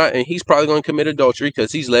and whatnot, and he's probably going to commit adultery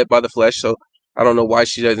because he's led by the flesh. So I don't know why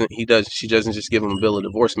she doesn't just give him a bill of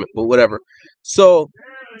divorcement, but whatever. So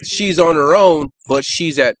she's on her own, but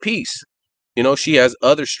she's at peace. She has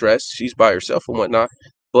other stress, she's by herself and whatnot,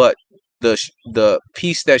 but the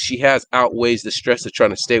peace that she has outweighs the stress of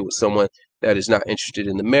trying to stay with someone that is not interested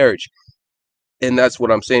in the marriage. And that's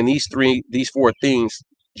what I'm saying. These four things: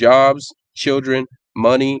 jobs, children,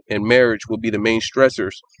 money, and marriage will be the main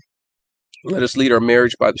stressors. Let us lead our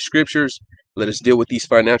marriage by the scriptures. Let us deal with these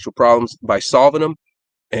financial problems by solving them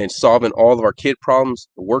and solving all of our kid problems.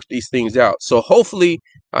 Work these things out. So hopefully,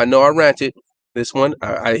 I know I ranted this one.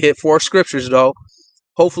 I hit 4 scriptures though.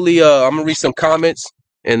 Hopefully, I'm gonna read some comments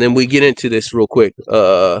and then we get into this real quick.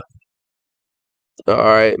 All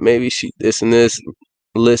right, maybe this and this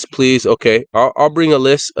list, please. Okay, I'll bring a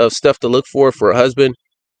list of stuff to look for a husband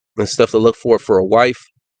and stuff to look for a wife,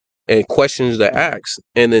 and questions to ask,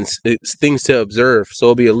 and then it's things to observe. So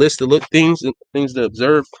it'll be a list of things to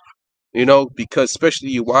observe, because especially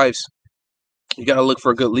you wives, you got to look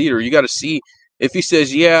for a good leader. You got to see if he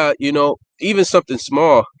says, yeah, even something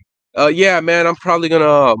small. Yeah, man, I'm probably going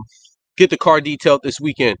to get the car detailed this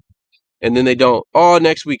weekend. And then they don't. All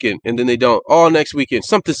next weekend. And then they don't. All next weekend.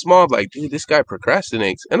 Something small, like, dude, this guy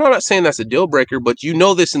procrastinates. And I'm not saying that's a deal breaker, but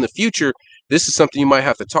this in the future. This is something you might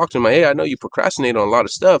have to talk to him. Like, hey, I know you procrastinate on a lot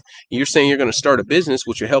of stuff. You're saying you're going to start a business,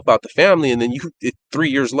 which will help out the family. And then 3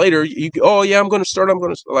 years later, oh, yeah, I'm going to start.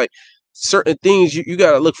 Like certain things, you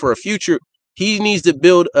got to look for a future. He needs to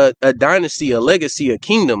build a dynasty, a legacy, a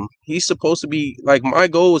kingdom. He's supposed to be like, my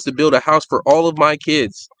goal is to build a house for all of my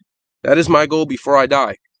kids. That is my goal before I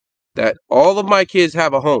die. That all of my kids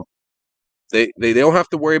have a home. They don't have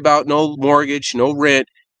to worry about no mortgage, no rent.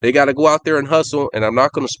 They got to go out there and hustle, and I'm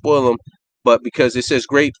not going to spoil them. But because it says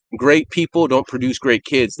great people don't produce great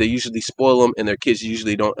kids, they usually spoil them, and their kids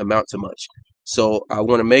usually don't amount to much. So I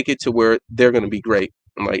want to make it to where they're going to be great.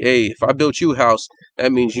 I'm like, hey, if I built you a house,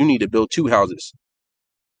 that means you need to build 2 houses.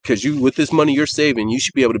 Because with this money you're saving, you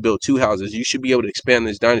should be able to build 2 houses. You should be able to expand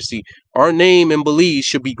this dynasty. Our name in Belize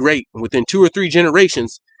should be great. Within 2 or 3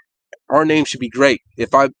 generations, our name should be great.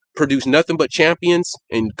 If I produce nothing but champions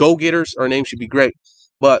and go-getters, our name should be great.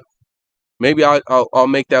 But maybe I'll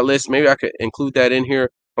make that list. Maybe I could include that in here.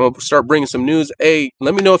 I'm going to start bringing some news. Hey,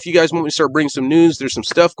 let me know if you guys want me to start bringing some news. There's some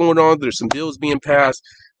stuff going on. There's some bills being passed.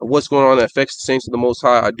 What's going on that affects the saints of the Most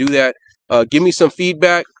High. I do that. Give me some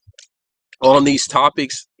feedback on these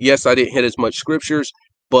topics. Yes, I didn't hit as much scriptures,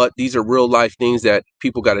 but these are real life things that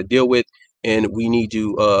people got to deal with, and we need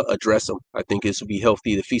to address them. I think this will be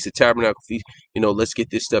healthy. The Feast of Tabernacle feast, let's get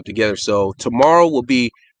this stuff together. So tomorrow will be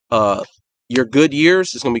your good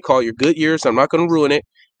years. It's going to be called your good years. I'm not going to ruin it.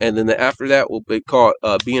 And then after that will be called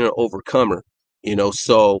being an overcomer.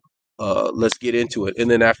 So let's get into it. And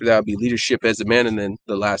then after that will be leadership as a man. And then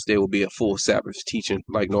the last day will be a full Sabbath teaching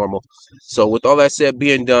like normal. So with all that said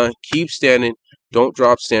being done, keep standing. Don't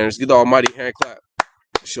drop standards. Give the Almighty hand clap.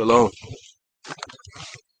 Shalom.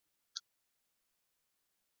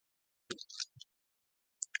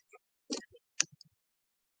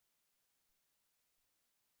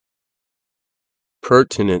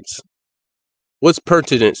 Pertinence. What's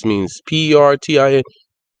pertinence means? Pertin.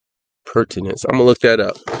 Pertinence. I'm gonna look that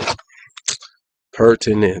up.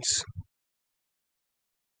 Pertinence.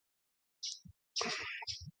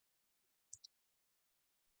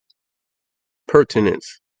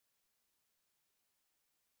 Pertinence.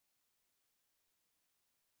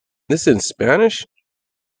 This is in Spanish?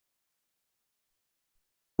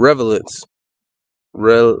 Relevance.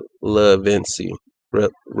 Relevancy.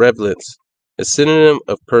 Relevance. A synonym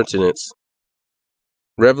of pertinence.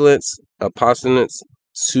 Relevance, appositeness,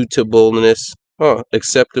 suitableness,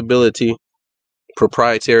 acceptability,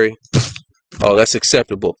 proprietary. Oh, that's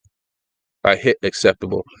acceptable. I hit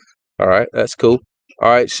acceptable. All right, that's cool. All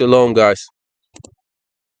right, shalom, guys.